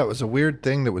do. Yeah, it was a weird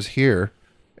thing that was here,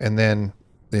 and then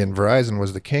Verizon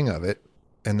was the king of it,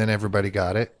 and then everybody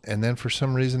got it, and then for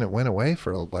some reason it went away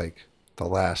for like the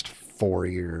last 4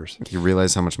 years. You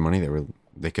realize how much money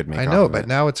they could make. I off know, of but it.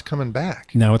 now it's coming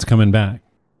back. Now it's coming back.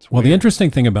 Well, weird. the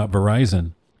interesting thing about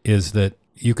Verizon is that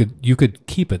you could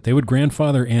keep it. They would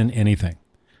grandfather in anything.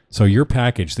 So your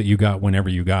package that you got whenever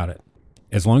you got it,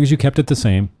 as long as you kept it the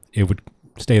same it would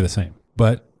stay the same.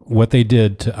 But what they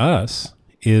did to us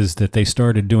is that they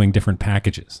started doing different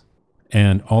packages.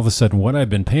 And all of a sudden, what I've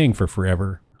been paying for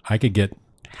forever, I could get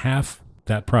half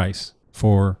that price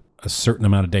for a certain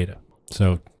amount of data.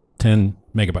 So 10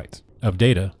 megabytes of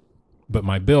data, but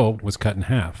my bill was cut in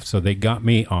half. So they got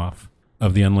me off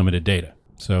of the unlimited data.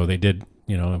 So they did,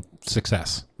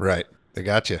 success. Right. They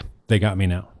got you. They got me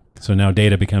now. So now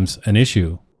data becomes an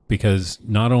issue because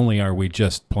not only are we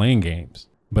just playing games,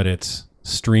 but it's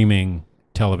streaming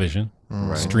television,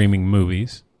 streaming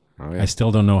movies. Oh, yeah. I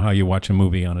still don't know how you watch a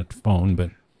movie on a phone,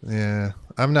 but Yeah.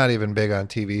 I'm not even big on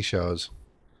TV shows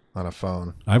on a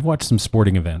phone. I've watched some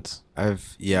sporting events. I'll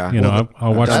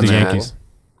I'll watch the that's Yankees. cool.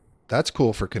 That's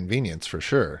cool for convenience for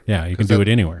sure. Yeah, you can do it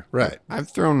anywhere. Right. I've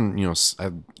thrown,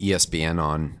 ESPN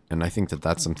on, and I think that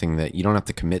that's something that you don't have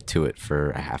to commit to it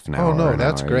for a half an hour. Oh no, or an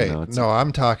that's hour, great. No,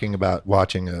 I'm talking about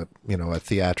watching a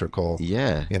theatrical,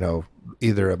 Yeah.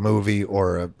 either a movie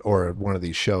or one of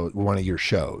these shows, one of your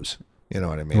shows. You know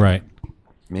what I mean? Right.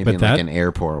 Maybe But in that- like an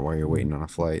airport while you're waiting on a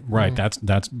flight. Right.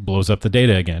 That's blows up the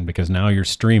data again because now you're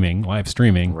streaming, live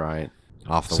streaming. Right.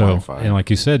 Off the So, Wi-Fi. and like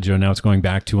you said, Joe, now it's going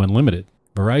back to unlimited.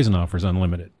 Verizon offers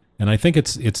unlimited. And I think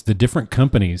it's the different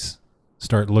companies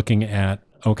start looking at,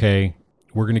 okay,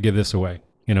 we're going to give this away.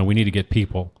 We need to get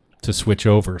people to switch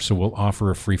over. So we'll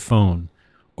offer a free phone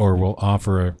or we'll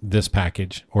offer this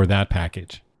package or that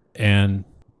package. And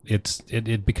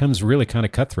it becomes really kind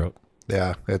of cutthroat.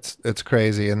 Yeah, it's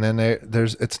crazy. And then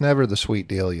it's never the sweet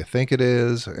deal you think it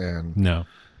is. And No.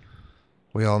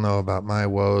 we all know about my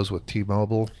woes with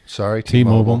T-Mobile. Sorry,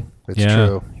 T-Mobile. It's yeah,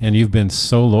 true. And you've been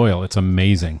so loyal. It's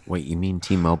amazing. Wait, you mean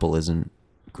T-Mobile isn't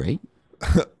great?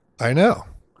 I know.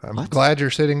 I'm What? glad you're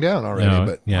sitting down already, No,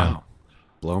 but yeah. Wow.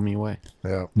 Blow me away.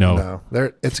 yeah, No.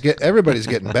 Everybody's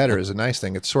getting better is a nice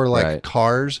thing. It's sort of like Right.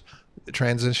 cars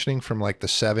transitioning from like the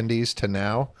 70s to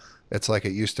now. It's like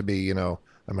it used to be,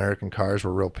 American cars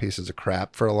were real pieces of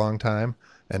crap for a long time,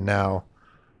 and now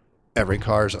every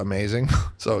car's amazing.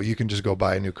 So you can just go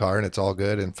buy a new car and it's all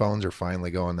good, and phones are finally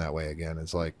going that way again.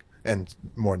 It's like, and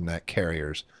more than that,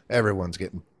 carriers. Everyone's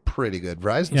getting pretty good.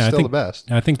 Verizon's Yeah, I still think, the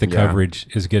best. I think the Yeah. coverage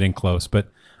is getting close,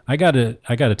 but I gotta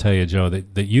tell you, Joe,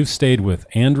 that you've stayed with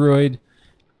Android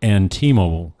and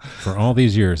T-Mobile for all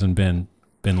these years and been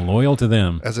loyal to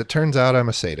them As it turns out, I'm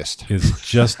a sadist. is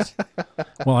just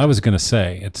well, I was gonna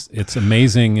say it's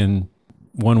amazing in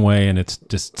one way and it's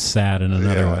just sad in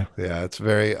another way. Yeah, it's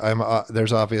very.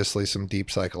 There's obviously some deep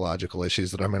psychological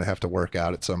issues that I'm going to have to work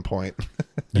out at some point.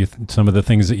 Some of the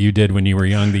things that you did when you were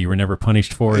young that you were never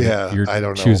punished for, that Yeah, you're I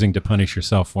don't know. choosing to punish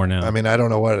yourself for now. I mean, I don't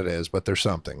know what it is, but there's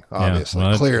something. Obviously,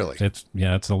 well, clearly,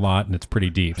 it's a lot and it's pretty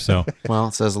deep. So Well,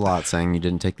 it says a lot saying you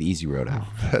didn't take the easy road out.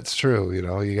 that's true.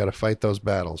 You got to fight those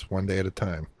battles one day at a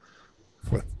time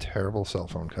with terrible cell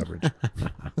phone coverage.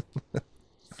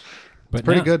 but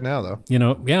Pretty now- good now, though.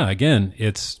 Yeah, again,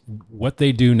 it's what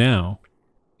they do now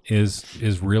is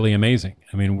really amazing.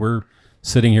 I mean, we're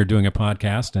sitting here doing a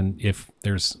podcast, and if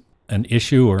there's an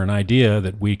issue or an idea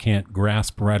that we can't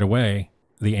grasp right away,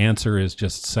 the answer is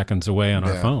just seconds away on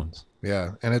our Yeah. phones.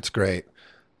 Yeah, and it's great.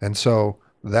 And so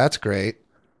that's great.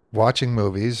 Watching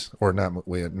movies, or not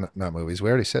movies. We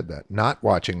already said that. Not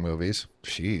watching movies.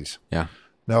 Jeez. Yeah.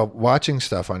 No, watching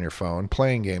stuff on your phone,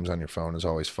 playing games on your phone is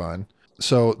always fun.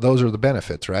 So those are the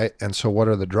benefits, right? And so what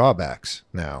are the drawbacks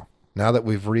now? Now that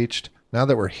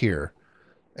we're here,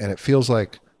 and it feels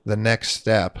like the next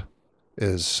step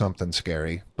is something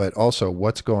scary, but also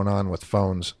what's going on with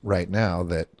phones right now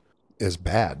that is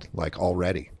bad, like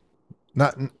already.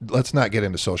 Let's not get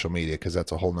into social media because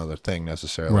that's a whole nother thing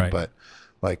necessarily, Right. but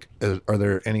like, are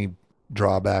there any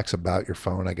drawbacks about your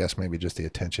phone? I guess maybe just the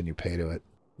attention you pay to it.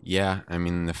 Yeah, I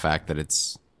mean the fact that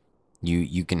it's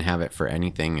you can have it for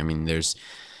anything. I mean, there's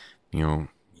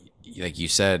like you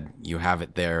said, you have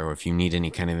it there, or if you need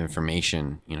any kind of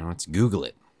information, it's Google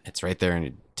it. It's right there in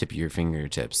the tip of your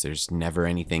fingertips. There's never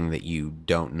anything that you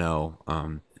don't know,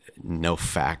 no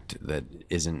fact that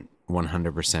isn't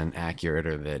 100% accurate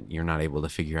or that you're not able to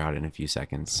figure out in a few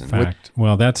seconds. And Fact.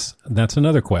 Well, that's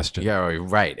another question. Yeah,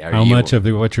 right. How much of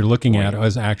what you're looking at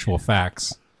is actual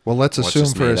facts? Well, let's What's assume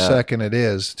just for a made up? second it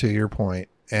is, to your point.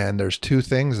 And there's two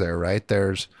things there, right?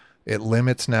 It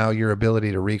limits now your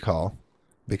ability to recall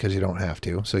because you don't have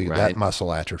to. So that Right.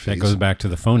 muscle atrophies. That goes back to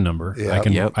the phone number. Yeah. I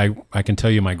can Yep. I can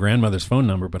tell you my grandmother's phone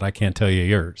number, but I can't tell you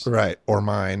yours. Right. Or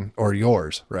mine or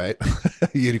yours, right?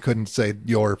 You couldn't say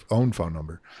your own phone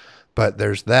number. But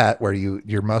there's that where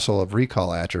your muscle of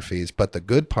recall atrophies. But the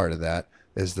good part of that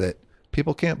is that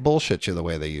people can't bullshit you the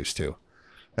way they used to.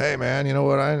 Hey man, you know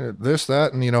what? This,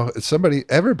 that, and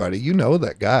everybody,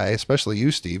 that guy, especially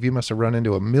you, Steve. You must have run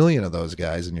into a million of those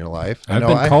guys in your life. I've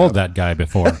been called that guy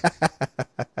before.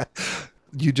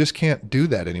 You just can't do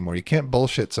that anymore. You can't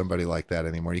bullshit somebody like that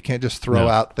anymore. You can't just throw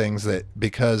out things that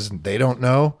because they don't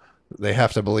know, they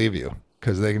have to believe you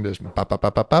because they can just pop, pop,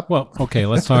 pop, pop, pop. Well, okay,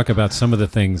 let's talk about some of the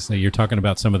things that you're talking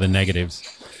about, some of the negatives.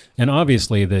 And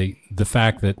obviously the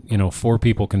fact that, 4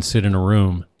 people can sit in a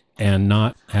room and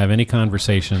not have any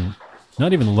conversation,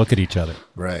 not even look at each other.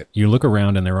 Right. You look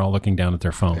around and they're all looking down at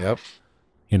their phone.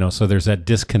 Yep. So there's that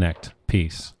disconnect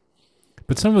piece.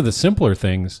 But some of the simpler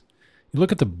things, you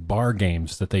look at the bar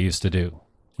games that they used to do.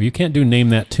 Well, you can't do name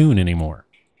that tune anymore.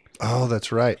 Oh,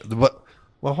 that's right.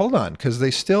 Well, hold on, because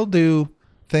they still do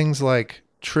things like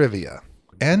trivia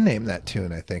and name that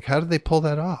tune, I think. How did they pull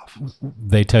that off?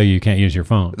 They tell you can't use your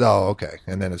phone. Oh, okay.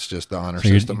 And then it's just the honor So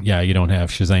system. you don't have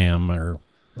Shazam or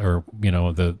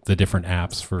the different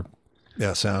apps for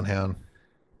SoundHound.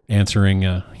 answering,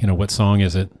 what song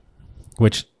is it?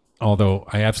 Which, although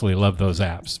I absolutely love those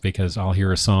apps because I'll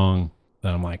hear a song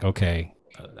that I'm like, okay,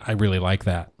 I really like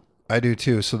that. I do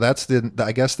too. So that's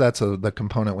I guess that's the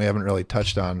component we haven't really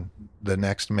touched on. The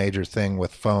next major thing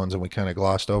with phones, and we kind of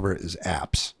glossed over it, is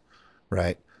apps,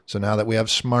 right? So now that we have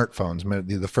smartphones,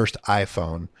 the first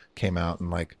iPhone came out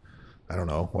in I don't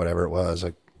know, whatever it was.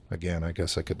 Again, I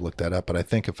guess I could look that up, but I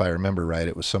think if I remember right,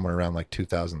 it was somewhere around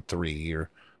 2003 or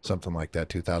something like that,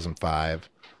 2005,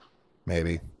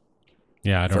 maybe.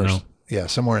 Yeah, I don't know. Yeah,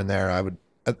 somewhere in there.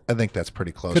 I think that's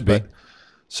pretty close. Could be.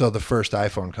 So the first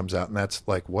iPhone comes out, and that's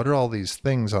what are all these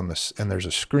things on this? And there's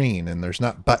a screen, and there's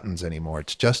not buttons anymore.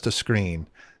 It's just a screen,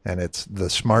 and it's the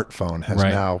smartphone has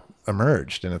now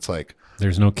emerged, and it's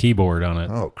there's no keyboard on it.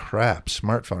 Oh crap,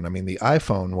 smartphone. I mean, the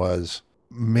iPhone was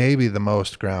maybe the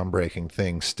most groundbreaking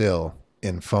thing still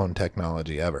in phone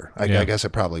technology ever. I guess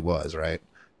it probably was, right?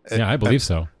 Yeah, I believe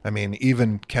so. I mean,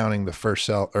 even counting the first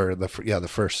the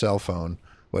first cell phone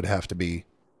would have to be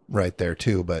right there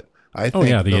too, but I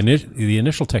think the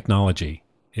initial technology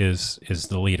is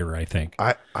the leader, I think.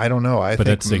 I don't know. I but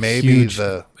think it's maybe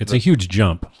a huge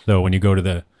jump though when you go to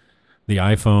the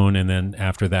iPhone and then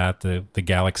after that the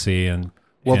Galaxy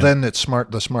then it's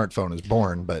smart. The smartphone is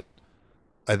born, but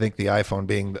I think the iPhone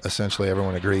being essentially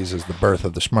everyone agrees is the birth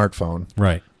of the smartphone.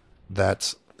 Right.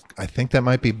 I think that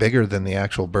might be bigger than the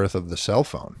actual birth of the cell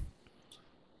phone.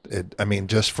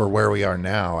 Just for where we are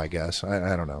now, I guess.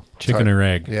 I don't know. Chicken or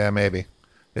egg. Yeah, maybe.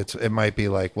 It might be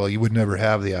you would never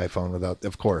have the iPhone without,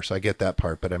 of course, I get that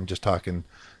part, but I'm just talking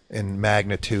in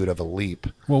magnitude of a leap.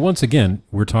 Well, once again,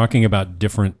 we're talking about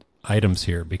different items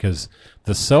here because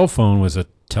the cell phone was a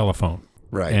telephone.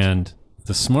 Right. And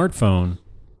the smartphone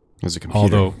was a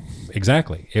computer. Although,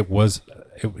 exactly,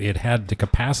 it had the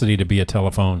capacity to be a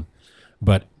telephone,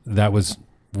 but that was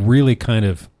really kind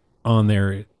of on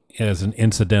there as an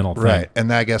incidental thing. Right.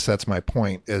 And I guess that's my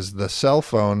point, is the cell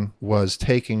phone was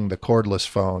taking the cordless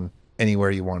phone anywhere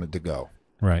you wanted to go.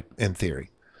 Right. In theory.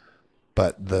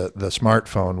 But the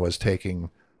smartphone was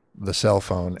taking the cell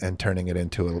phone and turning it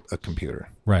into a computer.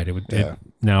 Right.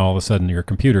 Now all of a sudden your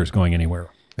computer's going anywhere.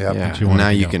 Yep. Yeah. Now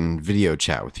you can video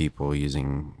chat with people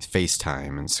using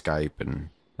FaceTime and Skype, and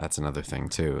that's another thing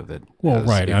too that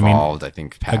has evolved. I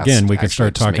think past again, we could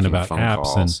start just talking making about phone apps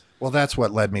calls. Well, that's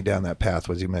what led me down that path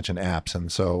was you mentioned apps,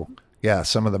 and so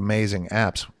some of the amazing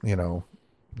apps,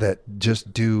 that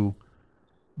just do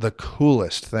the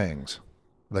coolest things.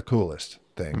 There's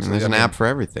an app for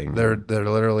everything. There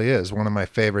literally is. One of my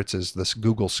favorites is this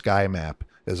Google Sky Map.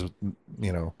 Is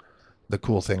the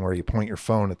cool thing where you point your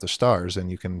phone at the stars and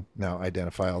you can now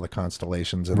identify all the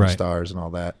constellations and the stars and all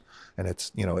that, and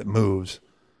it's it moves.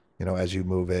 As you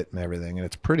move it and everything, and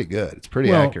it's pretty good. It's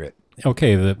pretty accurate.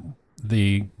 Okay,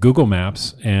 the Google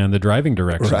Maps and the driving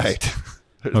directions, right?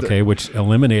 Okay, which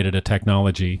eliminated a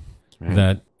technology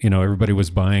that everybody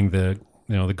was buying the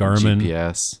Garmin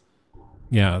GPS.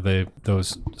 Yeah,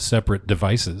 those separate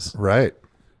devices, right?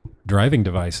 Driving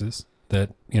devices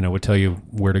that would tell you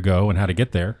where to go and how to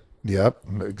get there. Yep,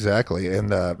 exactly.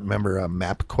 And remember,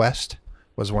 MapQuest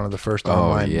was one of the first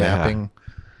online mapping.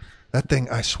 That thing,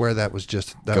 I swear, that was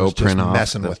just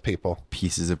messing with people.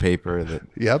 Pieces of paper that.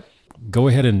 Yep. Go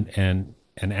ahead and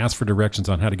ask for directions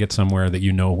on how to get somewhere that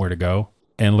you know where to go,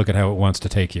 and look at how it wants to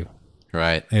take you.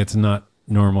 Right. It's not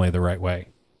normally the right way,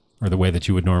 or the way that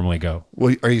you would normally go.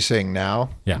 Well, are you saying now?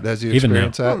 Yeah. As you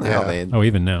experience that? Well,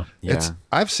 even now. Yeah.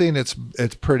 I've seen it's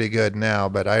pretty good now,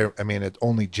 but I mean, it's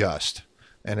only just,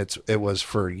 and it was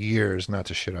for years. Not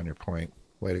to shit on your point.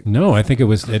 No, I think it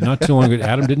was not too long ago.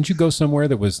 Adam, didn't you go somewhere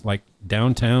that was like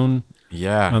downtown?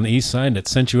 Yeah. On the east side that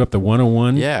sent you up the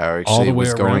 101? Yeah, or actually all the way was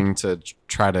around? going to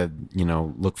try to,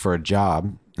 look for a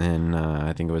job and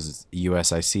I think it was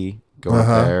USIC. Go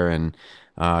up there, and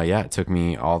it took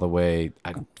me all the way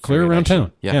Clear around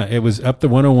town. Yeah. Yeah, it was up the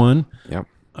 101. Yep.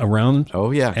 Around.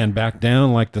 Oh yeah. And back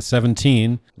down like the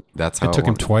 17. That's how it took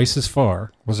him twice as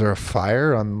far. Was there a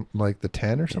fire on like the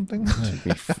 10 or something?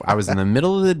 I was in the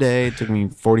middle of the day. It took me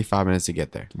 45 minutes to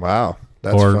get there. Wow,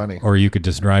 that's funny. Or you could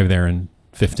just drive there in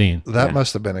 15. That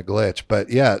must have been a glitch. But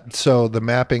yeah, so the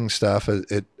mapping stuff,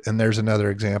 and there's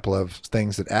another example of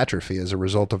things that atrophy as a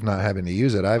result of not having to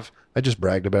use it. I just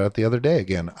bragged about it the other day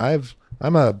again. I'm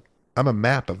a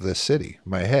map of this city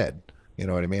in my head. You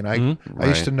know what I mean? I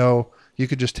used to know, you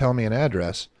could just tell me an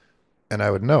address and I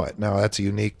would know it. Now that's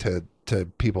unique to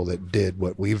people that did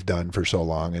what we've done for so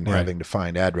long and having to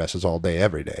find addresses all day,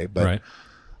 every day. But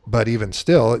but even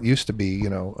still, it used to be,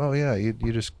 oh yeah, you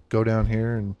just go down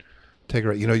here and take a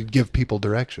right. You'd give people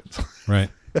directions. Right.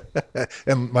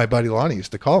 And my buddy Lonnie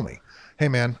used to call me, hey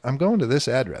man, I'm going to this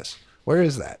address. Where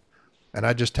is that? And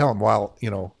I just tell him while,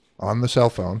 on the cell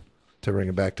phone, to bring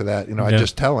it back to that, I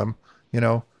just tell him,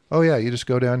 oh yeah, you just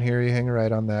go down here, you hang a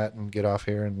right on that and get off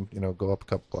here and, go up a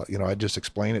couple, I just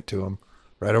explain it to him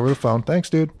right over the phone. Thanks,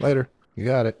 dude. Later. You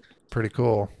got it. Pretty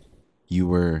cool. You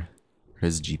were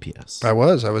his GPS. I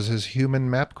was his human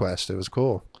map quest. It was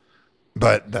cool,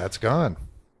 but that's gone.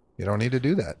 You don't need to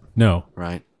do that. No.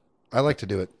 Right. I like to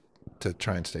do it to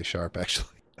try and stay sharp, actually.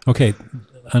 Okay.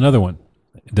 Another one.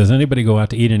 Does anybody go out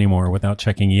to eat anymore without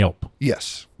checking Yelp?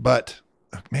 Yes, but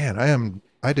man,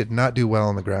 I did not do well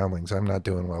in the groundlings. I'm not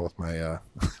doing well with my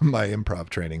my improv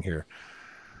training here.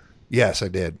 Yes, I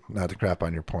did. Not to crap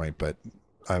on your point, but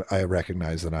I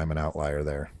recognize that I'm an outlier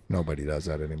there. Nobody does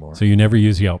that anymore. So you never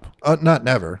use Yelp? Not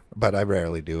never, but I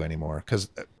rarely do anymore because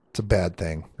it's a bad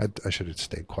thing. I should have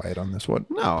stayed quiet on this one.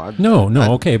 No.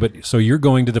 Okay, but so you're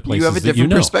going to the places you have a that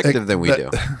different perspective than we do.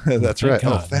 That's right.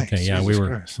 God. Oh, thanks. Okay, yeah,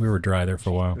 Jesus we were dry there for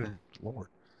a while. Good Lord.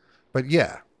 But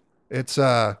yeah, it's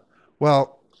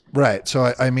well, right.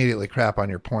 So I immediately crap on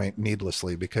your point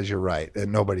needlessly because you're right,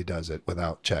 and nobody does it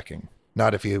without checking.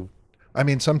 Not if you. I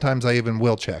mean, sometimes I even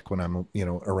will check when I'm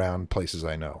around places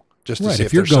I know just to see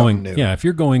if you're going. New. Yeah, if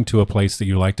you're going to a place that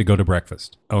you like to go to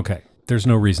breakfast, okay, there's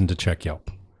no reason to check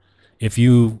Yelp. If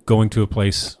you going to a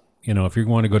place, if you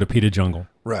want to go to Pita Jungle,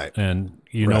 right, and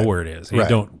you know where it is, you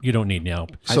don't need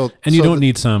Yelp. You don't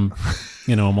need some,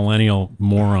 millennial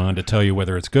moron to tell you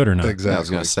whether it's good or not. Exactly. I was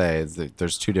going to say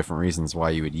there's two different reasons why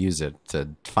you would use it: to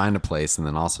find a place and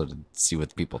then also to see what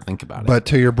the people think about it. But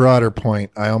to your broader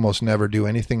point, I almost never do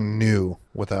anything new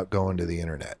without going to the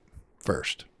internet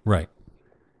first. Right.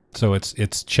 So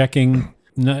it's checking.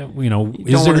 Is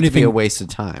there anything to be a waste of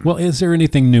time? Well, is there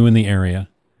anything new in the area?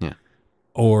 Yeah.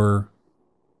 Or,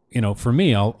 for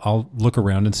me, I'll look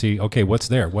around and see, okay, what's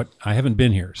there? What I haven't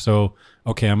been here. So,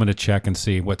 okay, I'm going to check and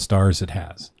see what stars it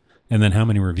has and then how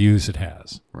many reviews it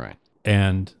has. Right.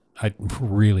 And I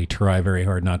really try very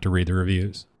hard not to read the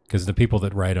reviews because the people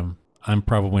that write them, I'm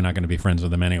probably not going to be friends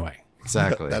with them anyway.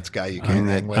 Exactly. That's guy you can't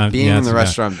hang with. Being in the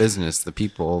restaurant business, the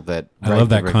people that I love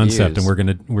that concept, and we're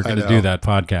gonna do that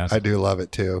podcast. I do love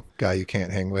it too. Guy you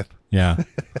can't hang with. Yeah.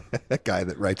 That guy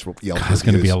that writes Yelp reviews. It's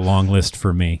going to be a long list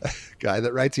for me. Guy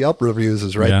that writes Yelp reviews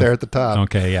is right there at the top.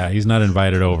 Okay, yeah, he's not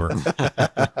invited over.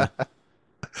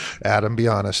 Adam, be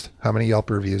honest. How many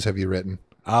Yelp reviews have you written?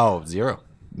 Oh, 0.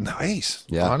 Nice.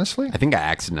 Yeah. Honestly? I think I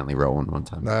accidentally wrote one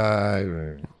time.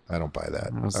 I don't buy that.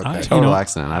 It was a total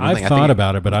accident. I've thought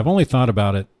about it, but I've only thought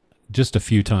about it just a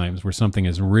few times where something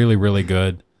is really, really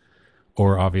good,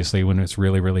 or obviously when it's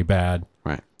really, really bad.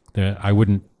 Right. I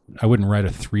wouldn't write a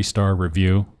 3-star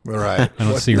review. Right. I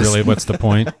don't see really what's the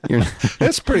point.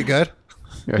 It's pretty good.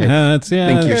 Right. I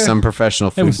think you're some professional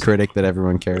food critic that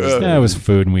everyone cares. Yeah, it was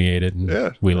food and we ate it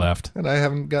and we left. And I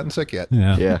haven't gotten sick yet.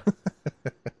 Yeah.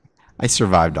 I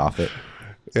survived off it.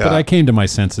 Yeah. But I came to my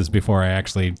senses before I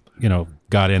actually,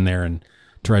 got in there and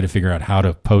tried to figure out how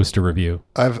to post a review.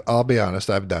 I'll be honest,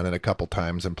 I've done it a couple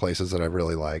times in places that I've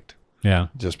really liked. Yeah.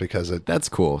 Just because that's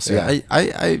cool. So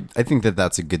I think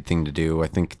that's a good thing to do. I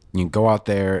think you go out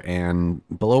there and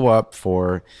blow up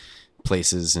for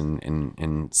places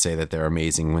and say that they're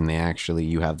amazing when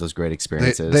you have those great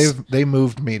experiences. They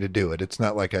moved me to do it. It's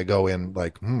not like I go in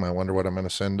like, I wonder what I'm going to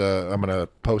send. I'm going to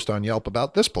post on Yelp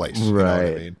about this place. Right. You know what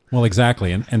I mean? Well,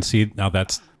 exactly. And see, now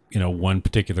that's, one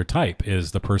particular type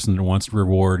is the person that wants to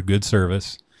reward good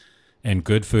service and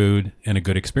good food and a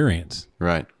good experience.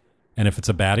 Right. And if it's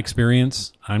a bad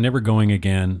experience, I'm never going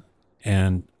again.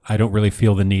 And I don't really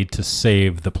feel the need to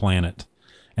save the planet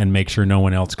and make sure no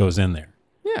one else goes in there.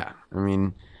 Yeah. I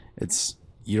mean,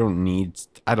 you don't need,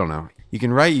 I don't know. You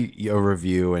can write a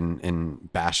review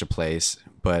and bash a place.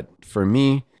 But for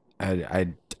me,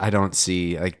 I don't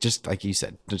see, just like you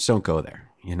said, just don't go there.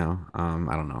 I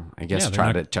don't know. I guess Yeah,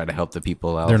 they're try to help the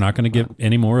people out. They're not going to get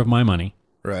any more of my money.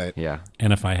 Right. Yeah.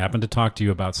 And if I happen to talk to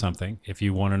you about something, if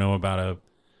you want to know about a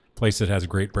place that has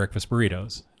great breakfast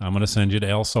burritos, I'm going to send you to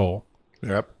El Sol.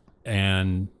 Yep.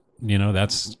 And,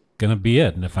 that's going to be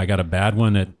it. And if I got a bad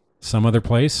one at some other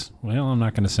place, well, I'm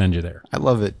not going to send you there. I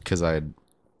love it because I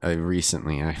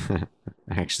recently, I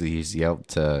actually used Yelp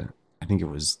to, I think it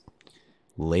was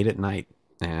late at night.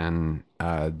 And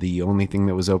the only thing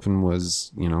that was open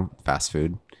was, fast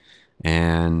food.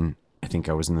 And I think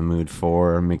I was in the mood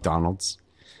for McDonald's.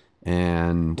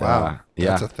 And Wow,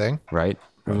 that's a thing? Right?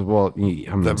 Well,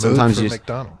 Sometimes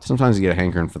McDonald's. Sometimes you get a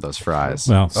hankering for those fries.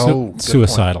 Well, good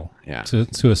suicidal. point. Yeah.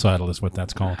 Suicidal is what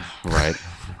that's called. Right.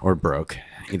 Or broke.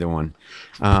 Either one.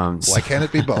 Why can't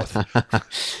it be both?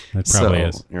 It probably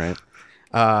is. Right.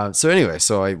 So anyway,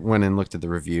 so I went and looked at the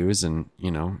reviews, and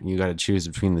you got to choose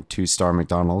between the 2-star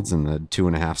McDonald's and the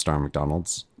 2.5-star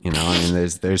McDonald's.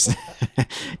 There's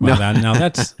Well, now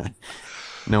that's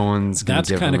no one's gonna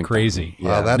give kind of them crazy. Yeah.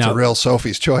 Well, that's Now- a real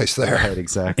Sophie's choice there. Right,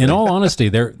 exactly. In all honesty,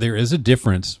 there is a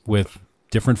difference with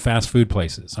different fast food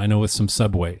places. I know with some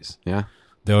Subways, Yeah.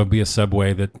 there would be a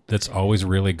Subway that's always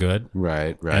really good,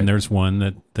 Right. and there's one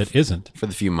that isn't. for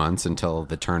the few months until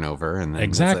the turnover, and then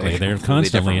Exactly, it's a they're completely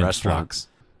constantly different in restaurant. flux.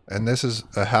 And this is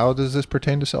how does this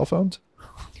pertain to cell phones?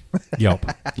 Yelp.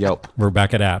 Yelp We're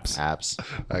back at apps. apps.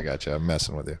 I got you. I'm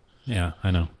messing with you. Yeah, I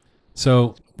know.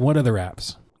 So, what other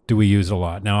apps do we use a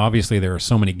lot? Now, obviously, there are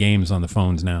so many games on the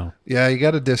phones now. Yeah, you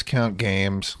got to discount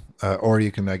games, or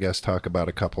you can, I guess, talk about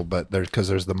a couple. But there's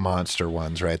the monster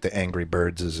ones, right? The Angry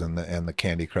Birdses and the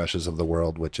Candy Crushes of the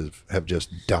world, which have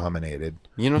just dominated.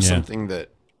 Yeah. Something that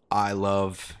I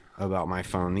love about my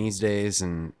phone these days,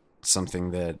 and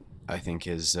something that I think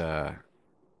is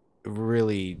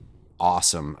really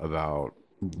awesome about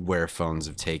where phones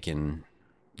have taken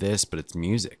this, but it's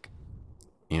music.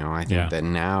 I think that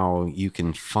now you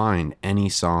can find any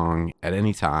song at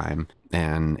any time,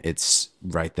 and it's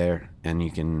right there. And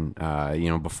you can,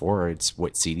 before it's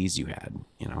what CDs you had.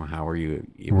 How are you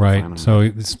able to find them? So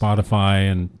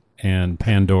Spotify and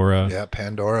Pandora. Yeah,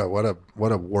 Pandora.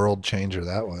 What a world changer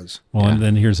that was. Well, Yeah. and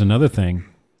then here's another thing.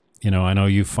 I know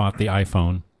you fought the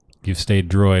iPhone. You've stayed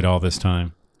Droid all this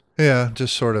time. Yeah,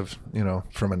 just sort of,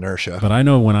 from inertia. But I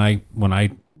know when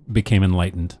I became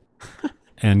enlightened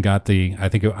and got I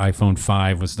think iPhone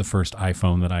 5 was the first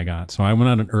iPhone that I got. So I went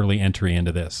on an early entry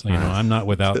into this. I'm not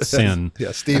without sin.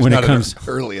 Yeah, Steve's when not it comes. an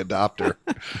early adopter.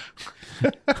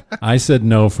 I said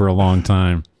no for a long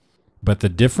time, but the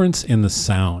difference in the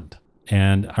sound.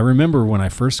 And I remember when I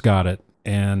first got it,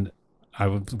 and I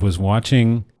was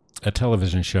watching a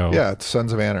television show. Yeah, it's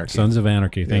Sons of Anarchy. Sons of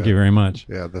Anarchy. Thank Yeah. you very much.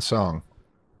 Yeah, the song.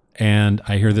 And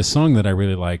I hear this song that I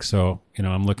really like. So,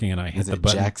 I'm looking and I hit Is the it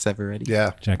button. Jack Severetti?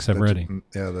 Yeah. Jack Severetti.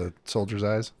 The Soldier's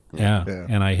Eyes. Yeah. Yeah.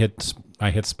 And I hit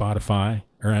Spotify,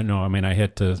 or no, I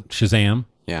hit Shazam,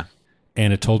 Yeah.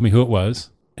 and it told me who it was.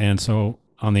 And so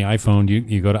on the iPhone,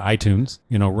 you go to iTunes,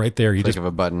 right there. You Click just of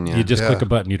a button. Yeah. You just click a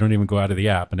button. You don't even go out of the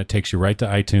app, and it takes you right to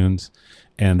iTunes.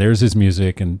 And there's his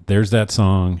music, and there's that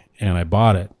song. And I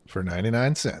bought it. For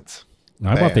 99 cents.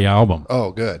 I bought the album.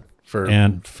 Oh, good. For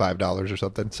And- $5 or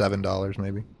something. $7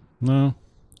 maybe. No,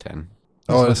 10.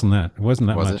 it was Oh, less than that. It wasn't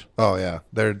that Was much. it? Oh, yeah.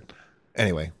 They're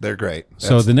great.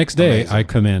 So That's the next day, amazing. I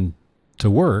come in to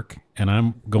work, and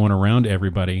I'm going around to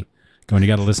everybody, going, "You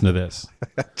got to listen to this."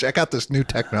 Check out this new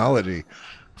technology.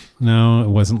 No, it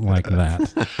wasn't like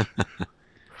that.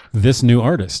 This new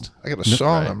artist. I got a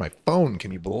song on my phone.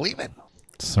 Can you believe it?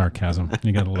 Sarcasm.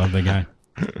 You got to love the guy.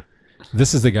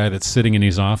 This is the guy that's sitting in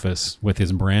his office with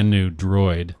his brand new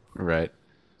Droid Right.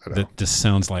 that just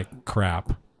sounds like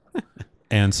crap.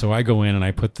 And so I go in and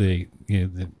I put the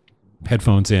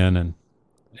headphones in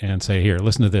and say, "Here,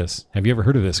 listen to this. Have you ever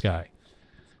heard of this guy?"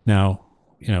 Now,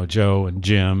 Joe and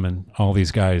Jim and all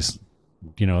these guys,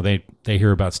 they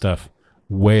hear about stuff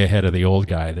way ahead of the old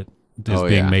guy that is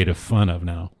being made fun of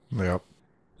now. Yep.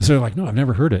 So they're like, "No, I've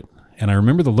never heard it." And I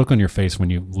remember the look on your face when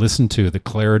you listen to the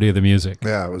clarity of the music,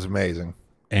 Yeah, it was amazing.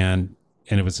 and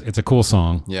it's a cool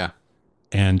song. Yeah.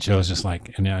 And Joe's just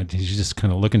like, and he's just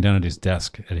kind of looking down at his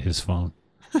desk at his phone.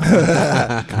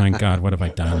 Going, God, what have I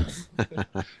done?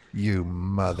 You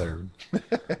mother.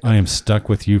 I am stuck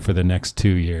with you for the next 2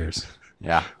 years.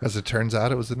 Yeah. As it turns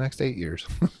out, it was the next 8 years.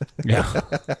 Yeah.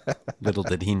 Little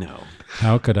did he know.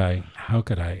 How could I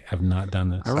have not done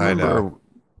this? I remember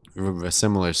a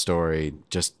similar story,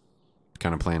 just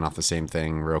kind of playing off the same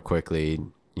thing real quickly,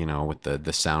 with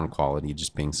the sound quality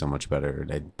just being so much better.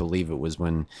 I believe it was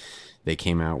when they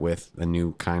came out with a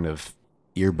new kind of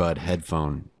earbud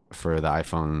headphone, for the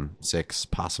iPhone 6,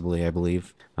 possibly, I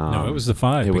believe. No, it was the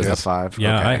 5. It was the because- 5.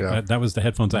 Yeah, Okay. that was the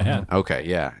headphones I had. Okay,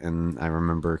 yeah, and I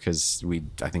remember because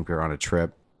I think we were on a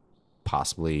trip,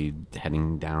 possibly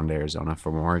heading down to Arizona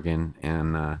from Oregon,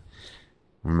 and I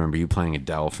remember you playing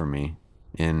Adele for me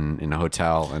in a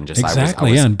hotel, and just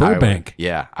Exactly, yeah, in Burbank.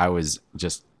 I was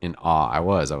just in awe. I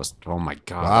was, oh my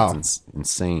god, Wow. that's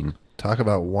insane. Talk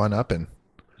about one-upping.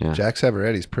 Yeah, Jack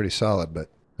Savaretti's pretty solid, but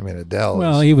I mean Adele.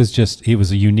 Well, he was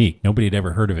a unique. Nobody had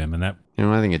ever heard of him, and that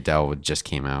I think Adele just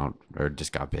came out or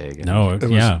just got big.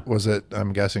 Was it?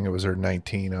 I'm guessing it was her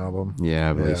 19 album. Yeah,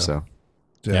 I believe so.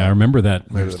 Yeah, I remember that.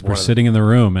 Maybe We're sitting in the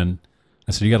room, and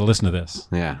I said, "You got to listen to this."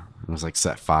 Yeah, it was like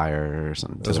Set Fire or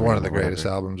something. It was one of the greatest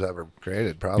albums ever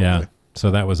created, probably. Yeah, so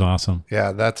that was awesome.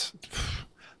 Yeah, that's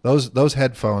those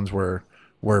headphones were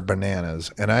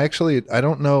bananas. And I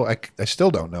don't know, I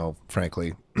still don't know,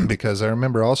 frankly, because I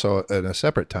remember also in a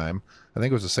separate time, I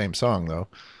think it was the same song though,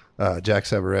 Jack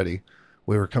Savaretti,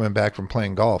 we were coming back from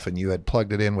playing golf and you had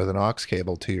plugged it in with an aux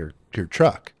cable to your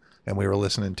truck, and we were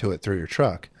listening to it through your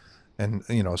truck. And,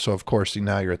 so of course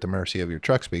now you're at the mercy of your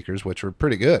truck speakers, which were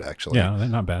pretty good actually. Yeah, they're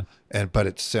not bad. But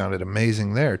it sounded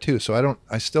amazing there too. So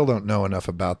I still don't know enough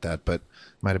about that, but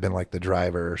it might have been like the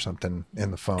driver or something in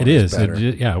the phone. It is. better.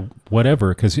 Yeah,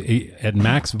 whatever. Because at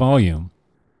max volume,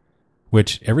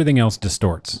 which everything else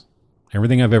distorts.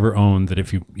 Everything I've ever owned, that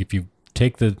if you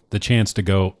take the chance to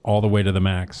go all the way to the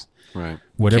max, Right.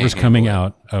 whatever's Can't coming handle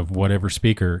it. out of whatever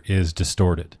speaker is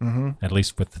distorted. Mm-hmm. At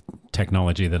least with the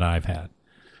technology that I've had.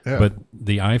 Yeah. But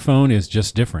the iPhone is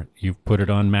just different. You put it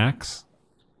on max,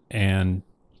 and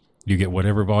you get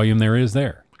whatever volume there is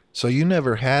there. So you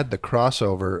never had the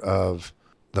crossover of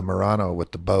the Murano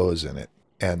with the Bose in it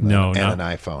and No, an not-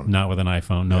 iPhone. Not with an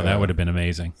iPhone. No, Yeah. that would have been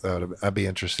amazing. I'd be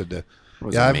interested to. It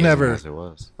was Yeah, amazing as it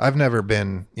was. I've never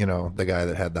been, the guy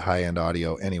that had the high end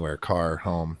audio anywhere, car,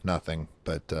 home, nothing.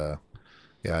 But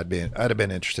yeah, I'd have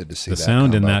been interested to see The that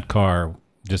sound in combo. that car,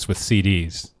 just with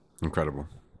CDs, Incredible.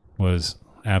 was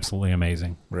absolutely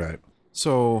amazing. Right.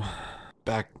 So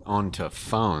back onto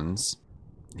phones,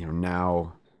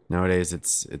 nowadays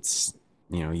it's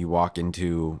you walk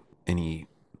into any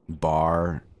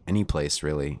bar, any place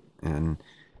really, and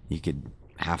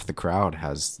half the crowd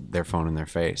has their phone in their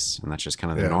face, and that's just kind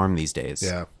of the Yeah. norm these days.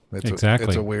 Yeah. It's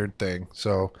Exactly. a weird thing.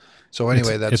 So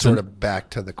anyway, that's it's sort an- of back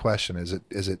to the question: is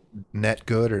it net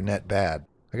good or net bad?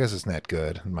 I guess it's net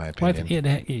good in my Well, opinion.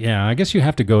 I guess you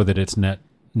have to go that it's net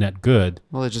good.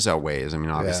 Well, it just outweighs. I mean,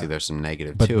 obviously Yeah. there's some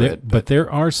negative But to there, it. but there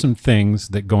are some things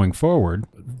that going forward,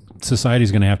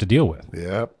 society's going to have to deal with.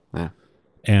 Yep. Yeah.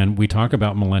 And we talk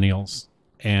about millennials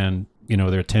and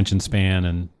their attention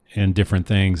span and different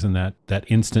things, and that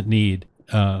instant need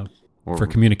for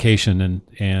communication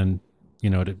and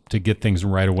to get things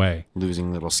right away.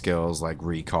 Losing little skills like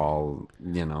recall,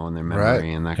 in their memory Right.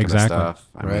 and that kind Exactly. of stuff.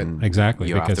 I Right. mean, Exactly,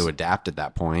 You have because- to adapt at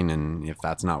that point, and if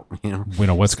that's not,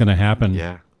 What's going to happen?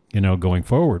 yeah. Going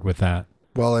forward with that.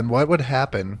 Well, and what would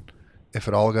happen if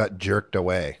it all got jerked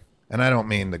away? And I don't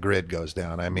mean the grid goes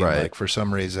down. I mean, Right. like for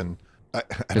some reason, I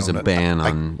There's don't a know. ban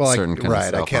on certain kinds of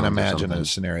right. cell I can't phones or imagine a something.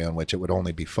 scenario in which it would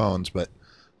only be phones, but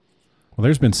Well,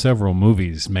 there's been several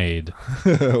movies made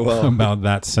about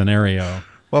that scenario.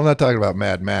 well, I'm not talking about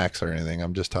Mad Max or anything.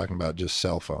 I'm just talking about just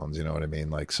cell phones. You know what I mean?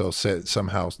 Like, so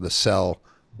somehow the cell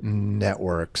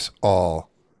networks all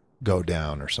go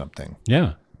down or something.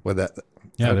 Yeah. With that,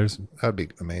 Yeah, that would be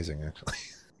amazing, actually.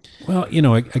 Well,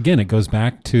 again, it goes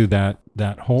back to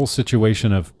that whole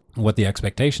situation of what the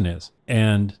expectation is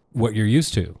and what you're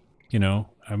used to.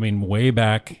 I mean, way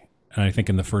back, I think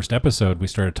in the first episode, we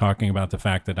started talking about the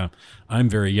fact that I'm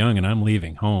very young and I'm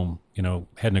leaving home,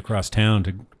 heading across town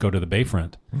to go to the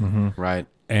Bayfront. Right.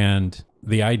 And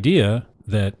the idea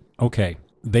that, okay,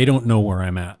 they don't know where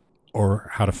I'm at or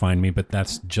how to find me, but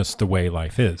that's just the way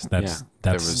life is. That's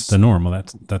the normal.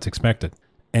 That's expected.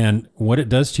 And what it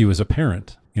does to you as a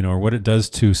parent, or what it does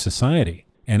to society.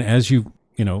 And as you,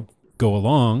 go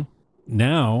along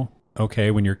now,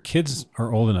 okay, when your kids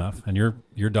are old enough and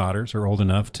your daughters are old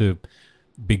enough to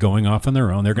be going off on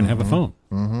their own, they're going to have a phone.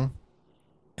 Mm-hmm.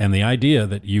 And the idea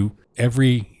that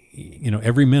every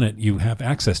minute you have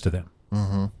access to them.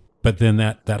 Mm-hmm. But then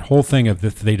that whole thing of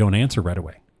if they don't answer right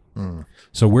away.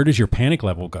 So where does your panic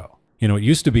level go? It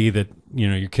used to be that,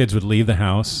 your kids would leave the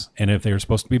house, and if they were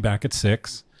supposed to be back at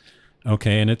 6,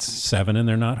 okay, and it's 7 and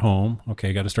they're not home,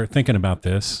 okay, got to start thinking about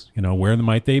this. Where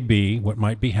might they be? What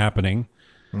might be happening?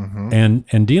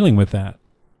 And dealing with that.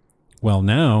 Well,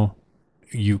 now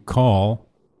you call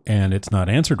and it's not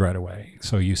answered right away.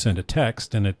 So you send a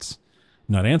text and it's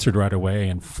not answered right away,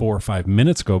 and 4 or 5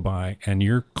 minutes go by and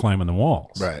you're climbing the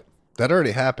walls. Right. That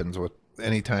already happens with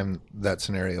anytime that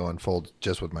scenario unfolds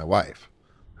just with my wife,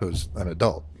 who's an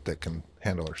adult that can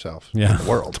handle herself in the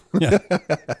world. Yeah.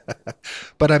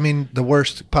 But I mean, the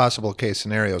worst possible case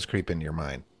scenarios creep into your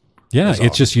mind. Yeah,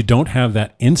 it's just you don't have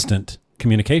that instant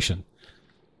communication.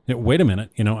 Wait a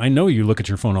minute, I know you look at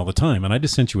your phone all the time, and I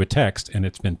just sent you a text, and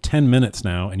it's been 10 minutes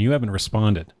now, and you haven't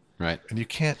responded. Right. And you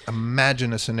can't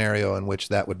imagine a scenario in which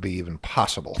that would be even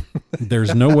possible.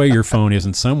 There's no way your phone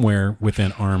isn't somewhere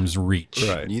within arm's reach.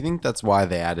 Right. Do you think that's why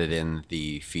they added in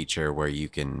the feature where you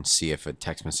can see if a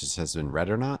text message has been read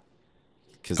or not?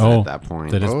 Because at that point,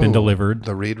 that it's been delivered.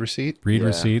 The read receipt? Read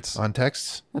receipts. On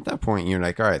texts? at that point, you're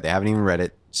like, all right, they haven't even read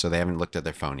it, so they haven't looked at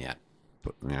their phone yet.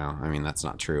 But, I mean, that's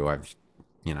not true.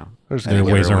 There's There are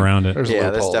ways around it. There's a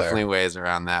there's loophole definitely there. ways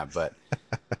around that, but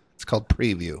It's called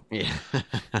preview. yeah.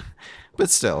 But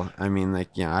still, I mean,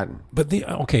 But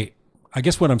I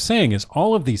guess what I'm saying is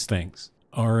all of these things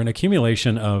are an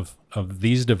accumulation of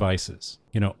these devices.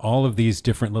 All of these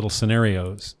different little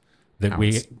scenarios that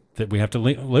we have to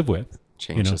live with.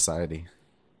 change society.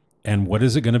 And what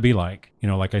is it going to be like?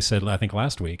 Like I said, I think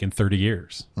last week, in 30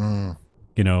 years.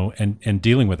 And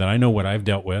dealing with it. I know what I've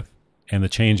dealt with and the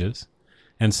changes,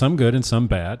 and some good and some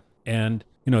bad. And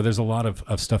there's a lot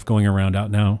of stuff going around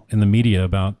out now in the media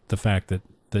about the fact that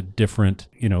the different,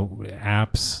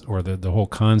 apps or the whole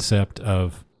concept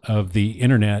of the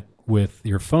internet with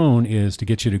your phone is to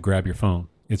get you to grab your phone.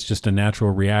 It's just a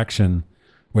natural reaction,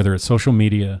 whether it's social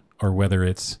media or whether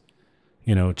it's,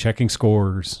 checking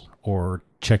scores or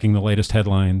checking the latest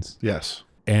headlines. Yes.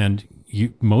 And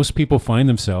most people find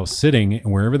themselves sitting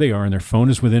wherever they are and their phone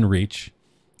is within reach.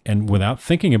 And without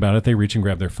thinking about it, they reach and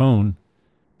grab their phone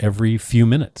every few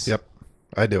minutes. Yep.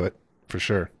 I do it for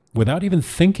sure. Without even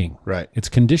thinking. Right. It's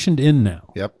conditioned in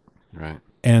now. Yep. Right.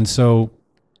 And so.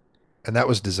 And that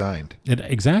was designed.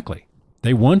 Exactly.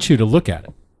 They want you to look at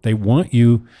it. They want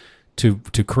you to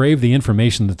crave the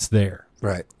information that's there.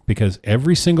 Right. Because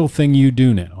every single thing you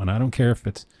do now, and I don't care if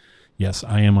it's, yes,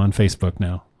 I am on Facebook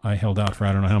now. I held out for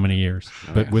I don't know how many years.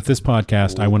 But with this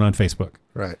podcast, I went on Facebook.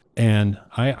 Right. And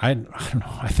I don't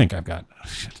know. I think I've got,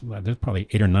 there's probably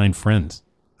 8 or 9 friends.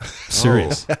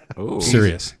 Serious. Oh.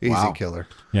 Serious. Easy Wow. killer.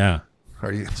 Yeah.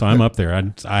 Are you? So I'm up there.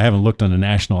 I haven't looked on the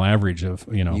national average of,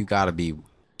 You got to be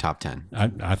top 10.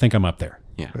 I think I'm up there.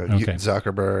 Yeah. Okay.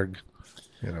 Zuckerberg.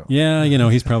 Yeah,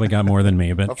 he's probably got more than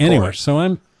me. But Of anyway, course.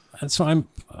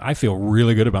 I feel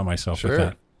really good about myself with Sure.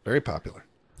 that. Very popular.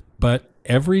 But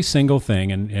every single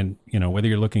thing, and whether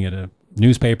you're looking at a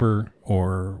newspaper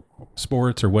or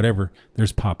sports or whatever,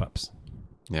 there's pop-ups.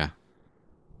 Yeah.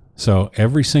 So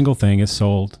every single thing is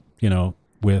sold,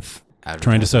 with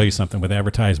trying to sell you something with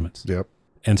advertisements. Yep.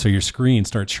 And so your screen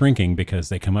starts shrinking because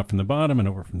they come up from the bottom and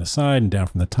over from the side and down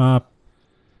from the top.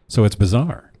 So it's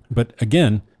bizarre. But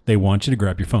again, they want you to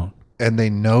grab your phone. And they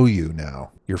know you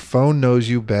now. Your phone knows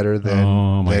you better than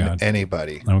God.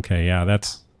 anybody. Okay, yeah,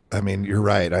 that's... I mean, you're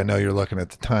right. I know you're looking at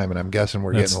the time, and I'm guessing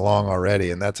we're getting along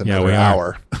already, and that's another we are.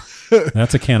 hour.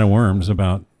 That's a can of worms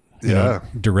about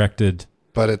directed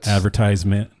But it's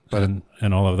advertisement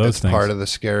and all of those it's things. part of the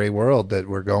scary world that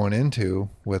we're going into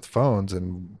with phones,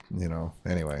 and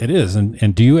anyway. It is.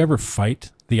 And do you ever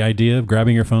fight the idea of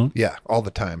grabbing your phone? Yeah, all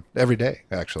the time, every day,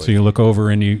 actually. So you look over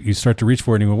and you start to reach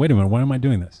for it and you go, wait a minute, why am I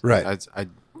doing this? Right.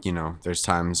 There's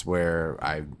times where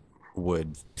I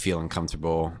would feel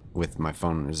uncomfortable with my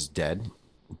phone is dead,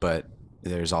 but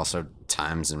there's also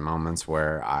times and moments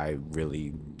where I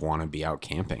really want to be out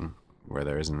camping where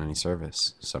there isn't any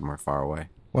service somewhere far away.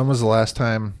 When was the last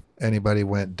time anybody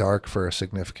went dark for a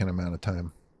significant amount of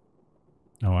time?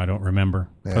 Oh, I don't remember.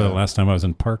 Yeah. Probably the last time I was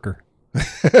in Parker.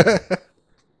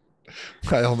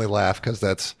 I only laugh because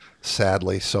that's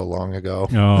sadly so long ago.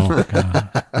 Oh,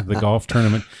 God. The golf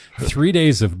tournament. 3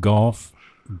 days of golf,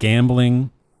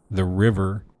 gambling, the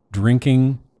river,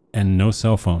 drinking, and no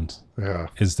cell phones. Yeah.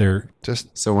 Is there...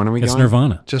 So when are we It's going?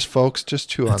 nirvana. Just folks, just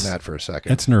chew on that for a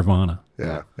second. It's nirvana.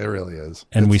 Yeah, it really is.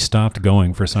 And we stopped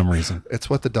going for some reason. It's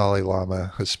what the Dalai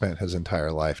Lama has spent his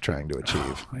entire life trying to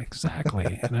achieve.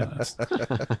 Exactly. And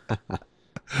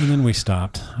then we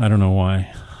stopped. I don't know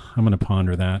why. I'm going to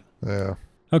ponder that. Yeah.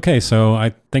 Okay, so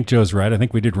I think Joe's right. I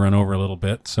think we did run over a little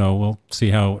bit, so we'll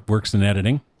see how it works in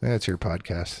editing. Yeah, it's your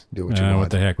podcast. Do what you want. What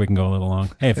the heck? We can go a little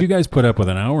long. Hey, if you guys put up with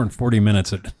an hour and 40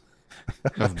 minutes at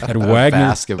Wagner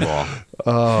Basketball.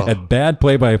 at bad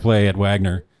play-by-play at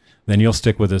Wagner, then you'll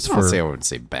stick with us I for wouldn't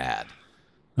say bad.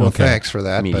 Well, Okay. thanks for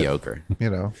that. Mediocre.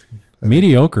 But,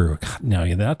 mediocre. God,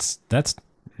 no, that's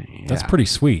Yeah. pretty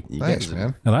sweet. You thanks, guys,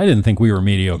 man. And I didn't think we were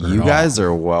mediocre. You at all. guys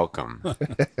are welcome.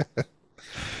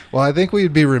 Well, I think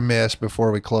we'd be remiss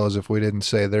before we close if we didn't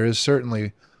say there is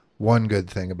certainly one good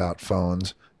thing about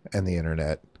phones and the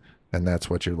internet, And that's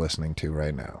what you're listening to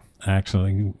right now.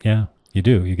 Actually, yeah, you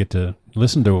do. You get to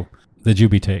listen to the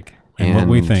Jubie take and what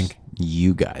we think.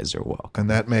 You guys are welcome. And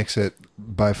that makes it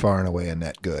by far and away a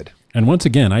net good. And once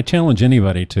again, I challenge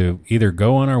anybody to either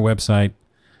go on our website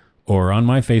or on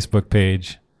my Facebook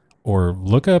page or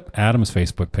look up Adam's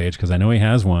Facebook page, because I know he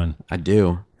has one, I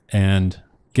do. and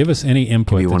give us any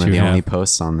input Be that one of you the have. only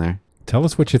posts on there. Tell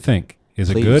us what you think. Is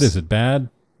it Please. good? Is it bad?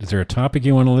 Is there a topic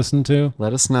you want to listen to?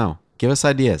 Let us know. Give us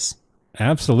ideas.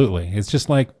 Absolutely. It's just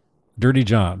like Dirty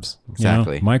Jobs.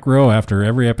 Exactly. You know, Mike Rowe, after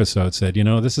every episode, said,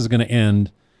 this is going to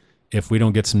end if we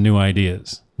don't get some new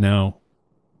ideas. Now,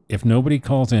 if nobody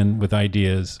calls in with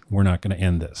ideas, we're not going to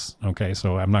end this. Okay,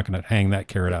 so I'm not going to hang that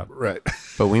carrot up. Right.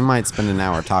 But we might spend an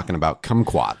hour talking about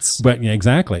kumquats. But yeah,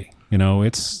 exactly.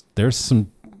 There's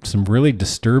some really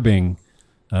disturbing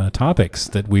topics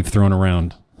that we've thrown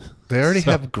around. They already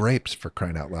have grapes, for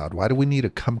crying out loud. Why do we need a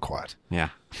kumquat? Yeah,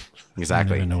 I exactly.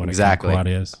 don't even know what Exactly. a kumquat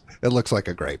is. It looks like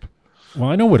a grape. Well,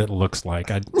 I know what it looks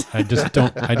like. I just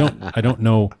don't. I don't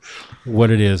know what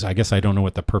it is. I guess I don't know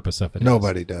what the purpose of it is.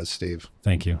 Nobody does, Steve.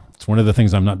 Thank you. It's one of the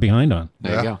things I'm not behind on.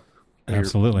 There you go.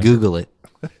 Absolutely. Google it.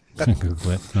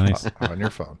 Google it. Nice. On your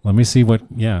phone. Let me see what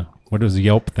does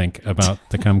Yelp think about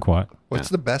the kumquat? What's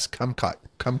the best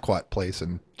kumquat place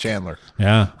in Chandler?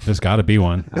 Yeah, there's got to be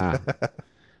one.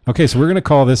 Okay, so we're going to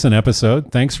call this an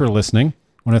episode. Thanks for listening.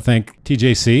 I want to thank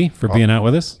TJC for being out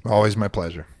with us. Always my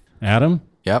pleasure. Adam,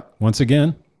 Yep. once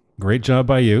again, great job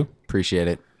by you. Appreciate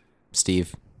it.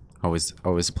 Steve, always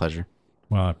a pleasure.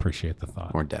 Well, I appreciate the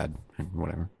thought. Or Dad,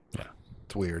 whatever.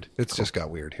 It's weird. It's just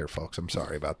got weird here, folks. I'm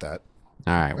sorry about that.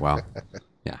 All right. Well,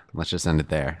 yeah. Let's just end it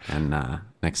there. And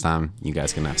next time, you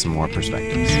guys can have some more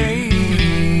perspectives.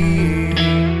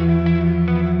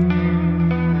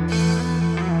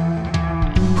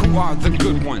 Who are the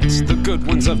good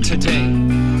ones of today?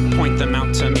 Point them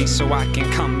out to me so I can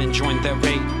come and join their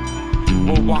raid.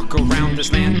 We'll walk around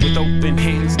this land with open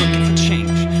hands, looking for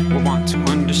change. We'll want to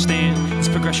understand this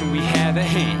progression we have at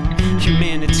hand.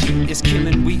 Humanity is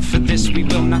killing, we for this we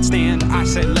will not stand. I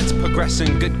say let's progress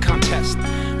in good contest.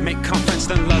 Make conference,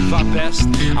 then love our best.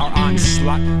 Our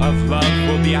onslaught of love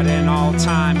will be at an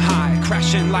all-time high,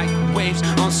 crashing like waves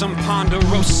on some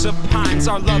ponderosa pines.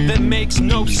 Our love that makes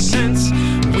no sense.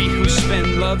 We who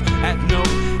spend love at no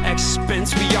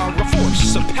expense. We are a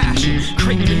force of passion,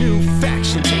 creating a new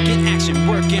faction, taking action,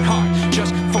 working hard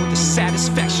just for the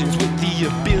satisfactions, with the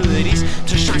abilities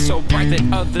to shine so bright that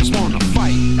others wanna